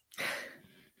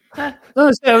 No,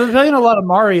 I've been playing a lot of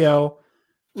Mario,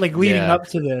 like leading up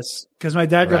to this, because my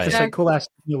dad got this like cool ass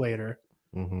emulator.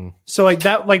 Mm-hmm. So like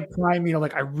that, like primed me to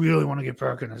like I really want to get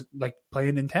back and like play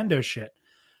Nintendo shit.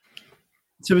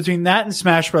 So between that and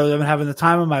Smash Bros, I've been having the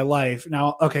time of my life.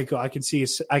 Now, okay, cool. I can see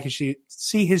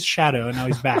his shadow, and now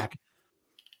he's back.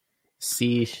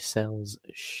 Travis.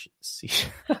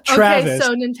 Okay,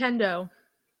 so Nintendo.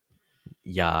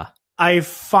 Yeah. I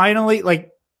finally,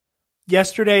 like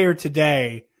yesterday or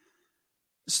today,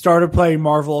 started playing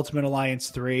Marvel Ultimate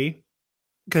Alliance 3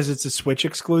 because it's a Switch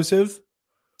exclusive.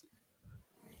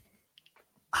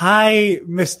 I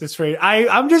missed this phrase.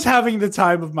 I'm just having the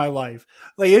time of my life.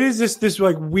 Like it is this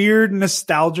like weird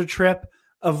nostalgia trip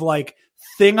of like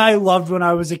thing I loved when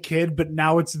I was a kid, but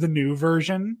now it's the new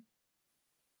version.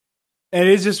 And it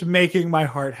is just making my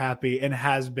heart happy and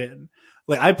has been.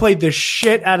 Like I played the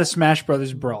shit out of Smash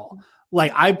Brothers Brawl.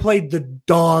 Like I played the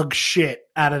dog shit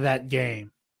out of that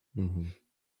game. Mm-hmm.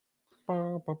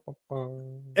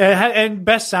 And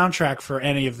best soundtrack for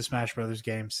any of the Smash Brothers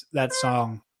games. That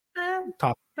song.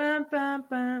 Top.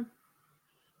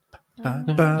 I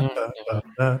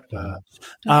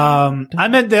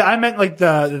meant like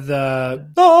the.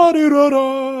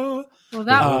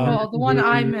 Well, the one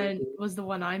I meant was the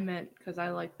one I meant because I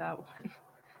like that one.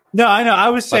 No, I know. I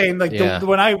was saying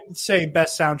when I say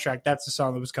best soundtrack, that's the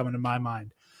song that was coming to my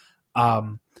mind.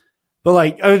 But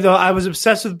like, I was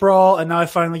obsessed with Brawl, and now I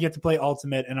finally get to play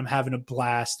Ultimate, and I'm having a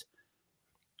blast.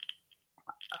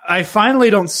 I finally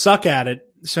don't suck at it,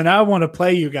 so now I want to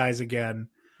play you guys again.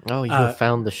 Oh, you have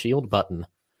found the shield button.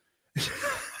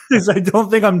 Because I don't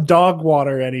think I'm dog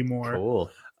water anymore. Cool.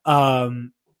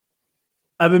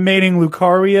 I've been maining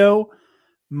Lucario,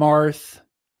 Marth.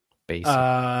 Basic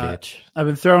bitch. I've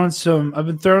been throwing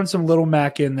some Little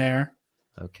Mac in there.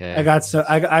 Okay. I got some.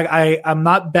 I'm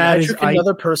not bad as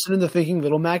another person into thinking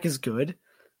Little Mac is good.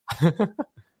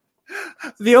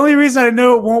 The only reason I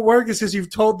know it won't work is because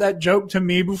you've told that joke to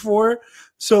me before.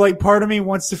 So like, part of me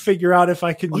wants to figure out if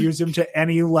I can use him to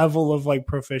any level of like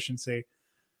proficiency.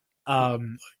 I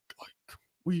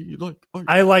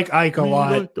like Ike a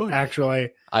lot,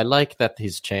 actually. I like that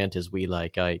his chant is "We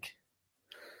like Ike."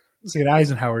 It's like an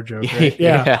Eisenhower joke, right?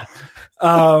 Yeah.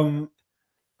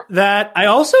 That I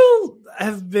also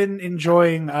have been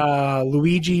enjoying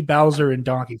Luigi, Bowser, and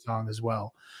Donkey Kong as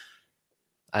well.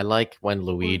 I like when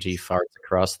Luigi farts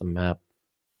across the map.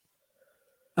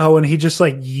 Oh, and he just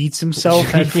like yeets himself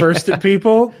head first at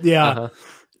people. Yeah,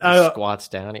 squats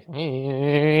down, and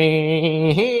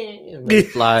then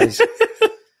flies.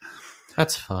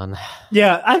 That's fun.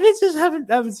 Yeah, I've been just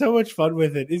having so much fun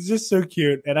with it. It's just so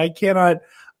cute, and I cannot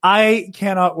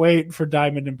wait for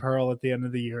Diamond and Pearl at the end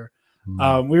of the year.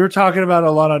 We were talking about it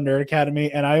a lot on Nerd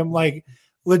Academy, and I am like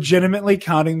legitimately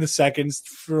counting the seconds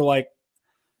for like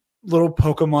little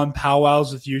Pokemon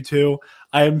powwows with you two.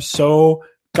 I am so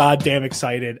goddamn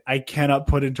excited. I cannot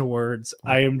put into words.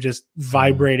 I am just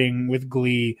vibrating with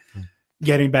glee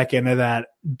getting back into that.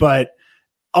 But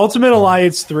Ultimate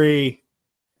Alliance 3,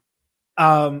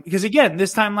 because again,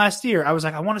 this time last year, I was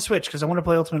like, I want to switch because I want to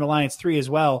play Ultimate Alliance 3 as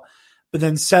well, but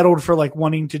then settled for like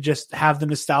wanting to just have the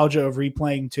nostalgia of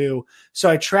replaying 2.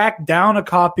 So I tracked down a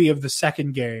copy of the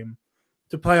second game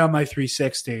to play on my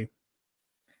 360.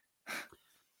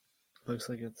 It looks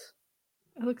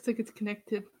like it's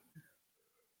connected.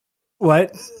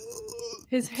 What?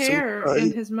 His hair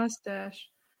and his mustache.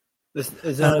 This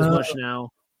is not as much now.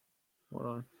 Hold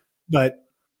on. But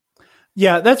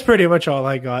yeah, that's pretty much all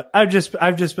I got. I've just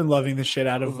been loving the shit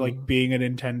out of like being a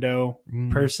Nintendo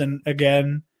person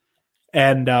again.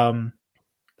 And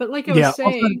but like I was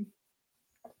saying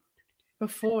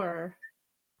before,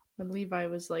 when Levi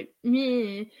was like,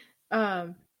 it's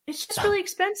just really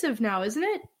expensive now, isn't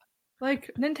it?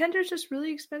 Like, Nintendo's just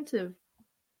really expensive.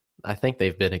 I think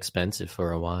they've been expensive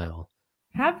for a while.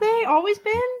 Have they always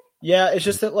been? Yeah, it's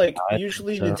just that like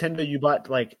usually Nintendo, you bought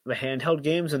like the handheld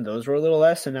games and those were a little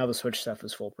less, and now the Switch stuff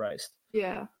is full priced.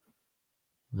 Yeah.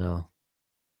 No,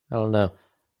 I don't know.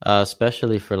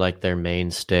 Especially for like their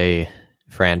mainstay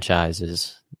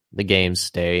franchises, the games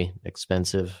stay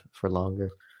expensive for longer.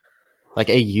 Like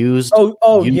a used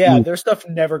yeah, their stuff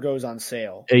never goes on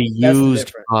sale. A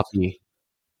used copy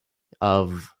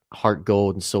of Heart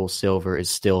Gold and Soul Silver is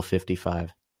still $55.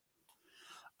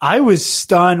 I was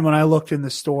stunned when I looked in the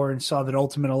store and saw that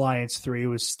Ultimate Alliance 3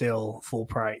 was still full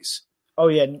price. Oh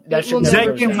yeah, that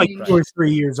game's like 2 or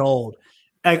 3 years old.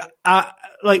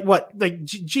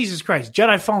 Jesus Christ,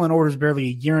 Jedi Fallen Order is barely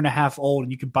a year and a half old,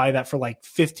 and you could buy that for like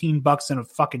 $15 in a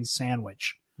fucking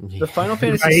sandwich. The Final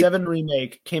Fantasy VII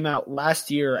remake came out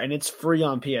last year, and it's free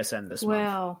on PSN this month.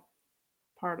 Well,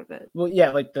 part of it. Well,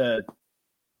 yeah, like the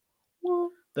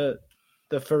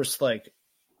first like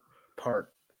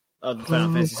part of the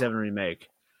Final Fantasy VII remake.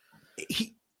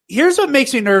 Here's what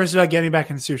makes me nervous about getting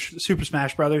back into Super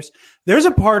Smash Brothers. There's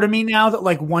a part of me now that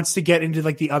like wants to get into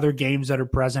like the other games that are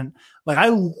present. Like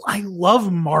I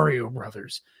love Mario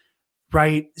Brothers,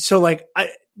 right? So like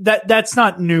that's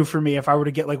not new for me. If I were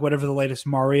to get like whatever the latest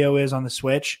Mario is on the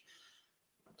Switch,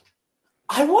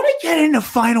 I want to get into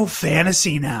Final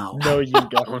Fantasy now. No, you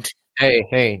don't.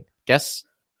 Hey, guess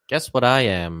what I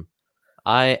am?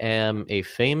 I am a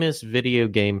famous video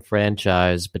game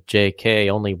franchise, but JK,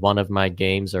 only one of my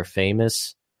games are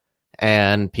famous,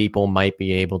 and people might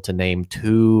be able to name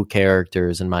 2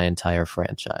 characters in my entire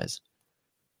franchise.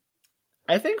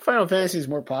 I think Final Fantasy is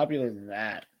more popular than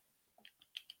that.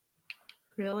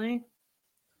 Really?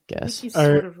 Guess. He's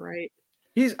sort of right.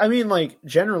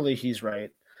 Generally he's right,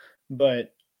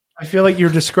 but I feel like you're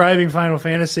describing Final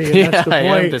Fantasy, and that's the point.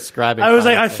 I am describing. I was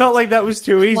like, I felt like that was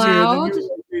too easy. Loud. And then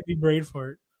you made me brain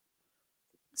for it.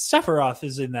 Sephiroth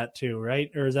is in that too,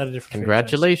 right? Or is that a different?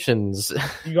 Congratulations!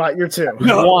 You got your 2.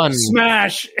 No, One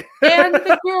Smash and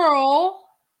the girl.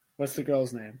 What's the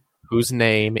girl's name? Whose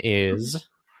name is?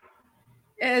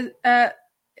 We had a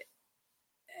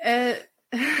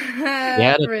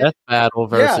death battle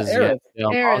versus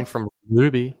Aerith from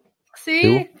Ruby.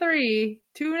 See? 3.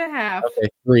 2.5. Okay,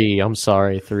 3. I'm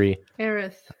sorry, 3.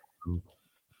 Aerith.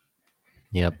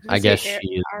 Yep, I guess she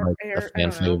is a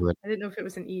fan favorite. I didn't know if it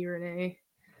was an E or an A.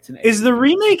 Is the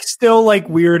remake still like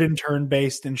weird and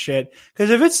turn-based and shit?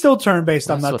 Because if it's still turn-based,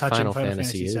 I'm not touching Final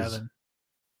Fantasy VII.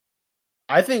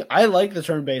 I think I like the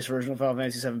turn-based version of Final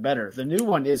Fantasy VII better. The new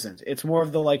one isn't. It's more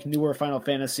of the like newer Final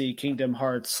Fantasy, Kingdom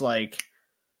Hearts, like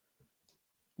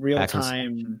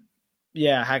real-time,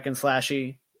 hack and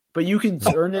slashy. But you can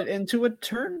turn it into a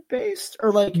turn-based,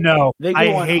 or like no, they go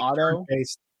I on hate auto,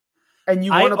 turn-based. and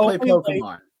you want to play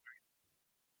Pokemon.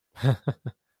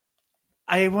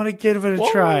 I want to give it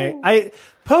a try.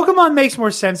 Pokemon makes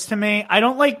more sense to me. I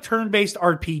don't like turn-based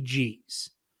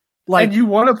RPGs. Like, and you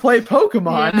want to play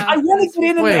Pokemon? Yeah, I want to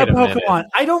get into a Pokemon.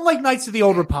 Minute. I don't like Knights of the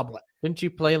Old Republic. Didn't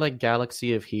you play like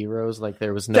Galaxy of Heroes? Like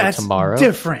there was no That's tomorrow.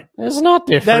 Different. It's not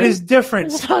different. That is different.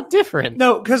 It's not different.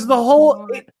 No, because the whole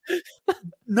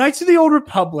Knights of the Old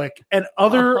Republic and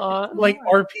other like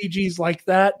RPGs like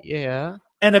that,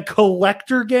 and a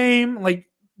collector game like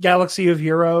Galaxy of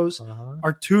Heroes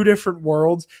are two different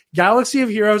worlds. Galaxy of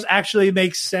Heroes actually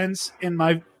makes sense in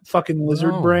my fucking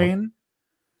lizard brain.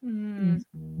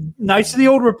 Knights of the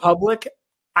Old Republic,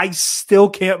 I still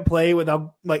can't play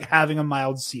without like having a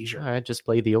mild seizure. All right, just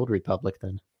play the Old Republic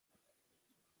then.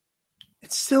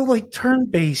 It's still like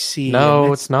turn-based.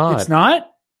 No, it's not. It's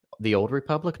not? The Old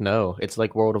Republic? No. It's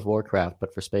like World of Warcraft,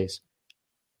 but for space.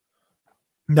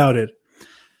 Noted.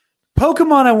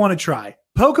 Pokemon I want to try.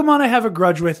 Pokemon I have a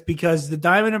grudge with because the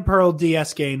Diamond and Pearl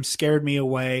DS game scared me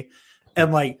away.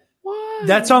 And like,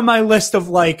 that's on my list of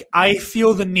like, I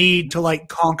feel the need to like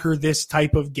conquer this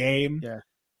type of game. Yeah.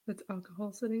 That's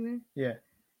alcohol sitting there? Yeah.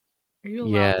 Are you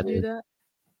allowed to do that?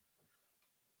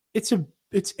 It's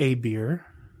a beer.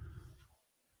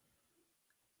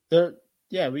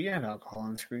 Yeah, we can have alcohol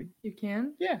on screen. You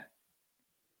can? Yeah.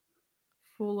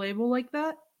 Full label like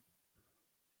that?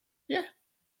 Yeah.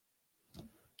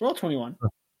 We're all 21.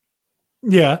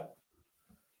 Yeah.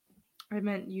 I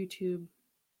meant YouTube.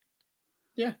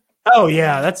 Yeah. Oh,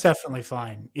 yeah, that's definitely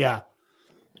fine. Yeah.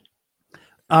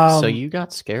 So you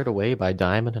got scared away by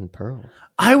Diamond and Pearl.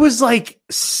 I was like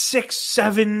 6,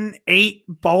 7, 8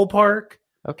 ballpark.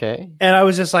 Okay. And I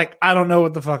was just like, I don't know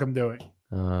what the fuck I'm doing.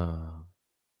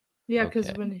 Yeah,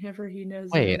 because whenever he knows.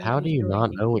 Wait, how do you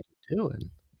not know what you're doing?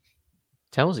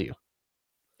 Tells you.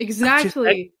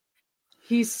 Exactly.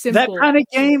 He's simple. That kind of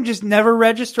game just never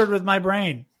registered with my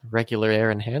brain. Regular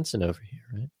Aaron Hansen over here,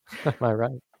 right? Am I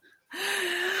right?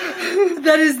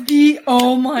 That is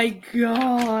oh my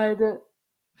god.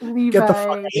 Levi. Get the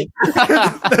fuck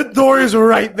out. The door is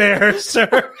right there,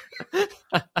 sir.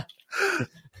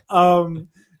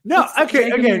 No,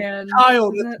 okay, again,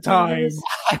 child at the time.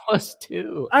 I was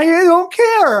too. I don't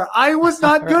care. I was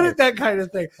not good at that kind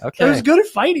of thing. Okay. I was good at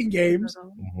fighting games.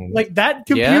 Like, that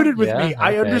computed with me.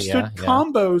 I understood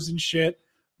combos and shit.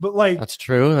 But, like... That's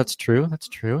true. Like,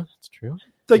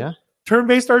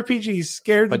 turn-based RPGs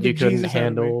scared but the you couldn't Jesus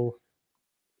handle...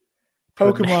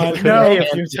 Pokemon, no. A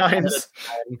few times.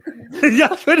 Yeah,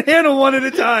 I couldn't handle one at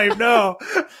a time, no.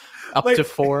 Up to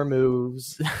 4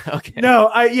 moves. Okay. No,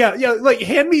 like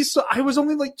hand me. I was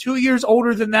only like 2 years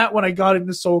older than that when I got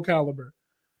into Soul Calibur.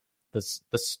 The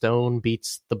stone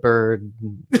beats the bird.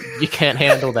 You can't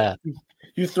handle that.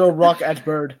 You throw rock at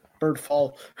bird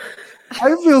fall.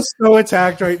 I feel so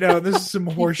attacked right now. This is some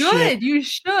horse shit. You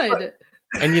should.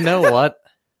 And you know what?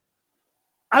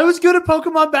 I was good at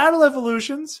Pokemon Battle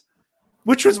Evolutions,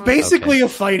 which was basically a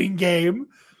fighting game.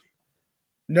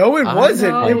 No, it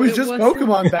wasn't. No, it was just wasn't.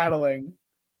 Pokemon battling.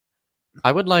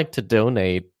 I would like to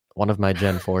donate one of my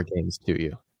Gen 4 games to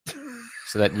you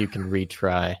so that you can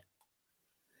retry.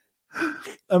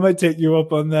 I might take you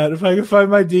up on that. If I can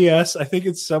find my DS, I think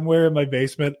it's somewhere in my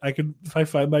basement. If I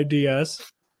find my DS,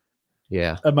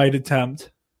 I might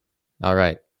attempt. All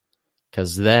right.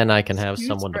 Because then I can have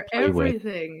someone to play with.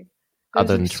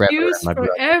 Other than Trevor and my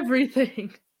brother.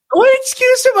 Everything. What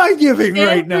excuse am I giving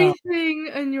right now? Everything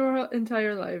in your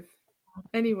entire life.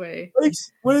 Anyway.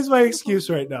 What is my excuse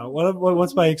right now?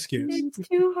 What's my excuse? It's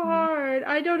too hard.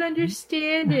 I don't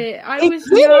understand it. I was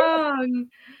young.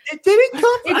 It didn't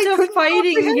come. It's a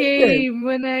fighting game.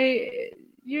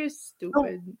 You're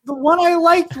stupid. The one I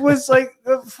liked was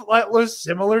was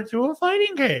similar to a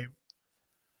fighting game.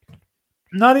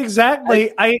 Not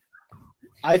exactly.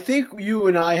 I think you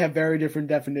and I have very different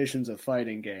definitions of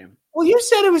fighting game. Well, you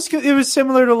said it was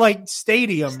similar to like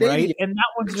Stadium, right? And that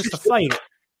one's just a fight.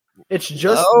 It's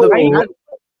just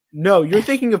No, you're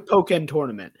thinking of Pokken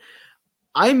Tournament.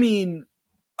 I mean...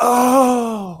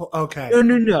 Oh, okay.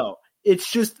 No.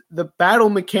 It's just the battle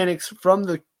mechanics from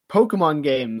the Pokemon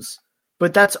games,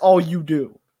 but that's all you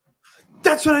do.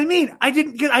 That's what I mean. I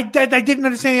didn't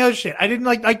understand the other shit. I didn't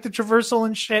like the traversal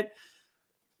and shit.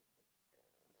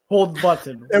 Hold the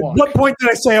button. At what point did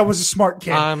I say I was a smart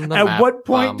kid? At what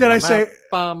point did I say...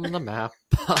 Bomb the map.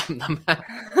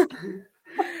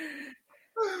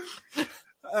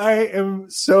 I am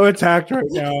so attacked right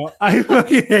now. I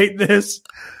fucking hate this.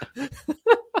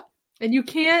 And you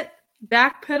can't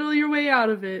backpedal your way out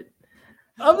of it.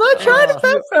 I'm not trying to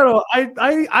backpedal.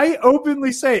 I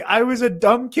openly say I was a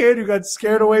dumb kid who got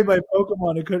scared away by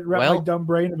Pokemon and couldn't wrap my dumb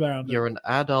brain around it. You're an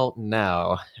adult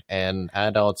now, and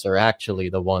adults are actually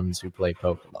the ones who play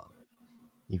Pokemon,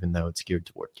 even though it's geared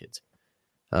toward kids.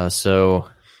 So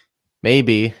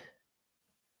maybe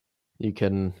you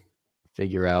can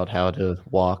figure out how to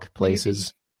walk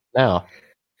places now.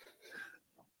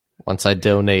 Once I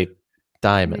donate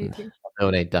Diamond. I'll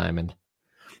donate Diamond.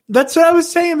 That's what I was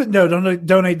saying, but no, don't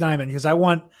donate Diamond because I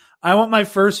want my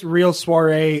first real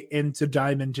soiree into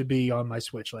Diamond to be on my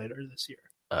Switch later this year.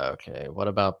 Okay, what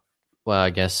about? Well, I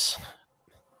guess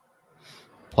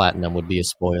Platinum would be a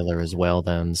spoiler as well.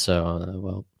 Then,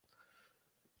 so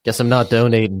guess I'm not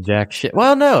donating jack shit.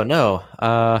 Well, no.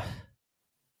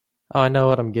 I know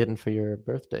what I'm getting for your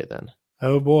birthday then.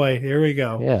 Oh boy, here we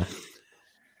go. Yeah.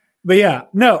 But yeah,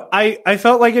 no, I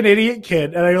felt like an idiot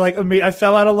kid, and I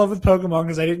fell out of love with Pokemon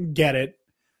because I didn't get it.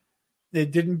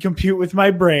 It didn't compute with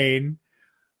my brain.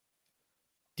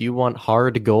 Do you want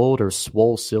hard gold or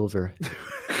swole silver?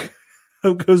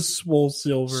 I'll go swole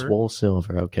silver. Swole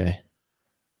silver, okay.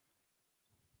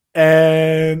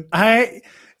 And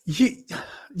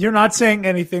you're not saying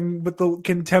anything, but the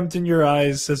contempt in your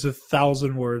eyes says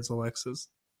 1,000 words, Alexis.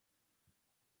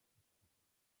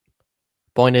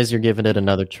 Point is, you're giving it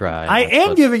another try. I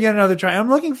am giving it another try. I'm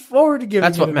looking forward to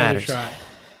giving it another try.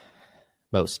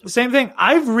 Most. Same thing.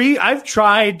 I've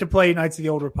tried to play Knights of the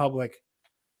Old Republic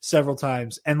several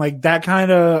times, and like that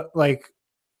kind of like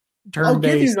turn-based.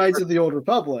 I'll give you Knights of the Old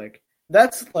Republic.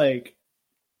 That's like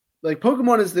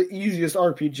Pokemon is the easiest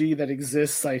RPG that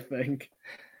exists, I think.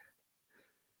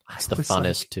 It's the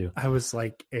funnest too. I was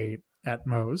like 8 at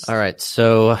most. All right,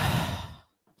 so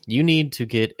you need to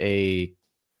get a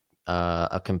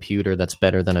computer that's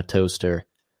better than a toaster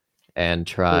and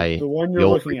try the one you're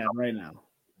looking at right now.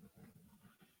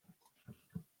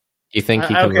 You think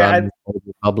you can run Old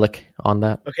Republic on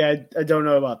that? Okay, I don't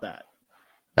know about that.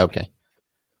 Okay.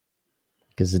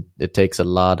 Because it takes a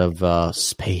lot of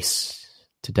space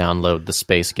to download the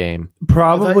space game.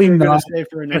 Probably not. Say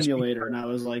for an emulator, and I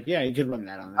was like, yeah, you could run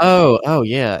that on that. Oh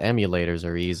yeah, emulators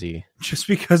are easy. Just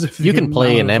because of you can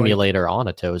play an emulator on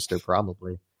a toaster,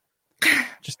 probably.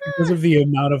 Just because of the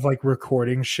amount of like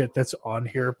recording shit that's on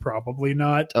here, probably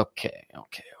not. Okay.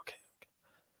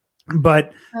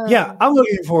 But yeah, I'm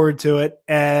looking forward to it,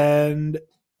 and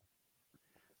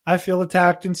I feel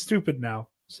attacked and stupid now.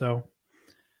 So,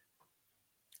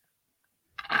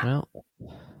 well,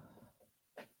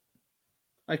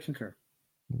 I concur.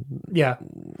 Yeah,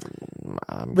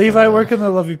 Levi, where can the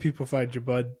lovely people find you,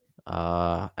 bud?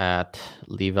 At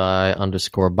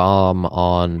Levi_bomb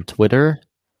on Twitter.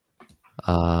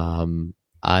 I'm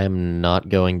not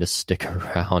going to stick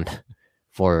around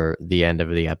for the end of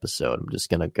the episode. I'm just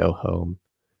gonna go home.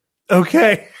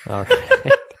 Okay.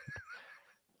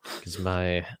 Because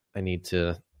I need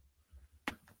to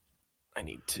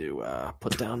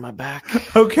put down my back.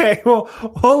 Okay. Well,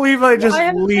 Levi just I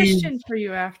have leave. a question for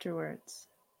you afterwards.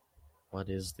 What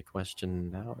is the question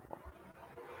now?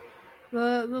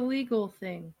 The legal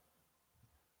thing.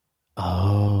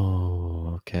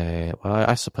 Oh, okay. Well,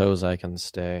 I suppose I can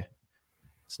stay.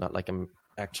 It's not like I'm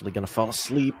actually going to fall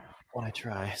asleep when I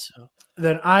try. So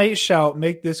then I shall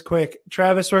make this quick.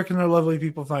 Travis, where can the lovely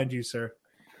people find you, sir?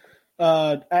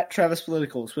 At Travis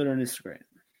Political, Twitter and Instagram.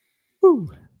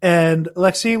 Woo. And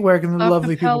Lexi, where can the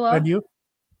lovely people find you?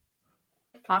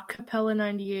 Acapella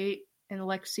 98 and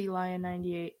Lexi Lion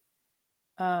 98.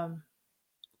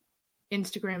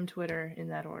 Instagram, Twitter, in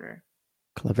that order.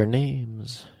 Clever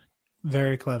names.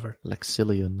 Very clever.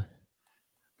 Lexilian.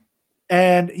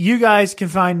 And you guys can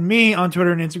find me on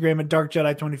Twitter and Instagram at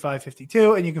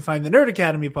DarkJedi2552. And you can find the Nerd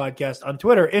Academy podcast on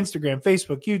Twitter, Instagram,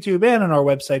 Facebook, YouTube, and on our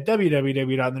website,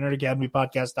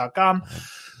 www.thenerdacademypodcast.com.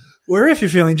 Where if you're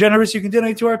feeling generous, you can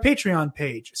donate to our Patreon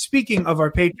page. Speaking of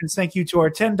our patrons, thank you to our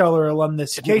 $10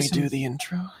 alumnus. Didn't we do the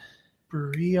intro?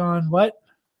 Brion, what?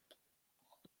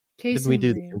 Didn't we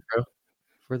do the intro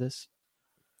for this?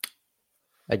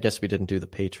 I guess we didn't do the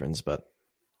patrons, but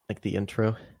like the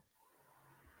intro.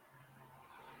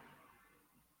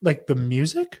 Like the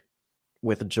music?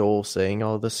 With Joel saying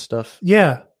all this stuff?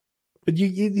 Yeah. But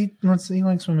he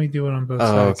likes when we do it on both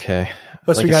sides. Okay.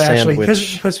 Plus like we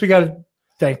got to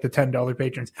thank the $10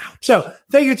 patrons. So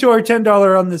thank you to our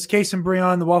 $10 on this Case and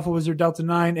Brion, the Waffle Wizard, Delta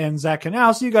 9, and Zach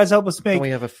Canal. So you guys help us make. Can we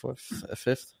have a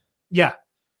fifth? Yeah.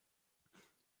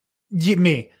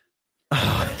 Me.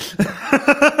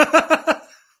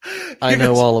 I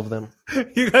know all of them.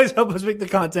 You guys help us make the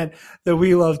content that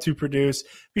we love to produce.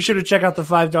 Be sure to check out the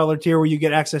 $5 tier where you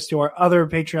get access to our other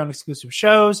Patreon exclusive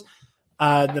shows.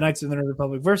 The Knights of the Nerd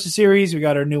Republic Versus series. We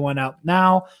got our new one out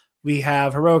now. We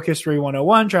have Heroic History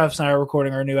 101. Travis and I are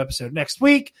recording our new episode next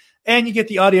week. And you get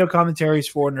the audio commentaries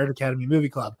for Nerd Academy Movie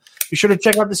Club. Be sure to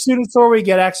check out the student store where you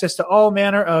get access to all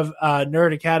manner of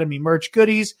Nerd Academy merch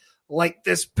goodies, like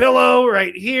this pillow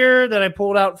right here that I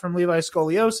pulled out from Levi's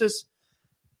Scoliosis.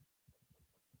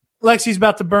 Lexi's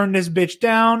about to burn this bitch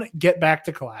down. Get back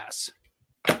to class.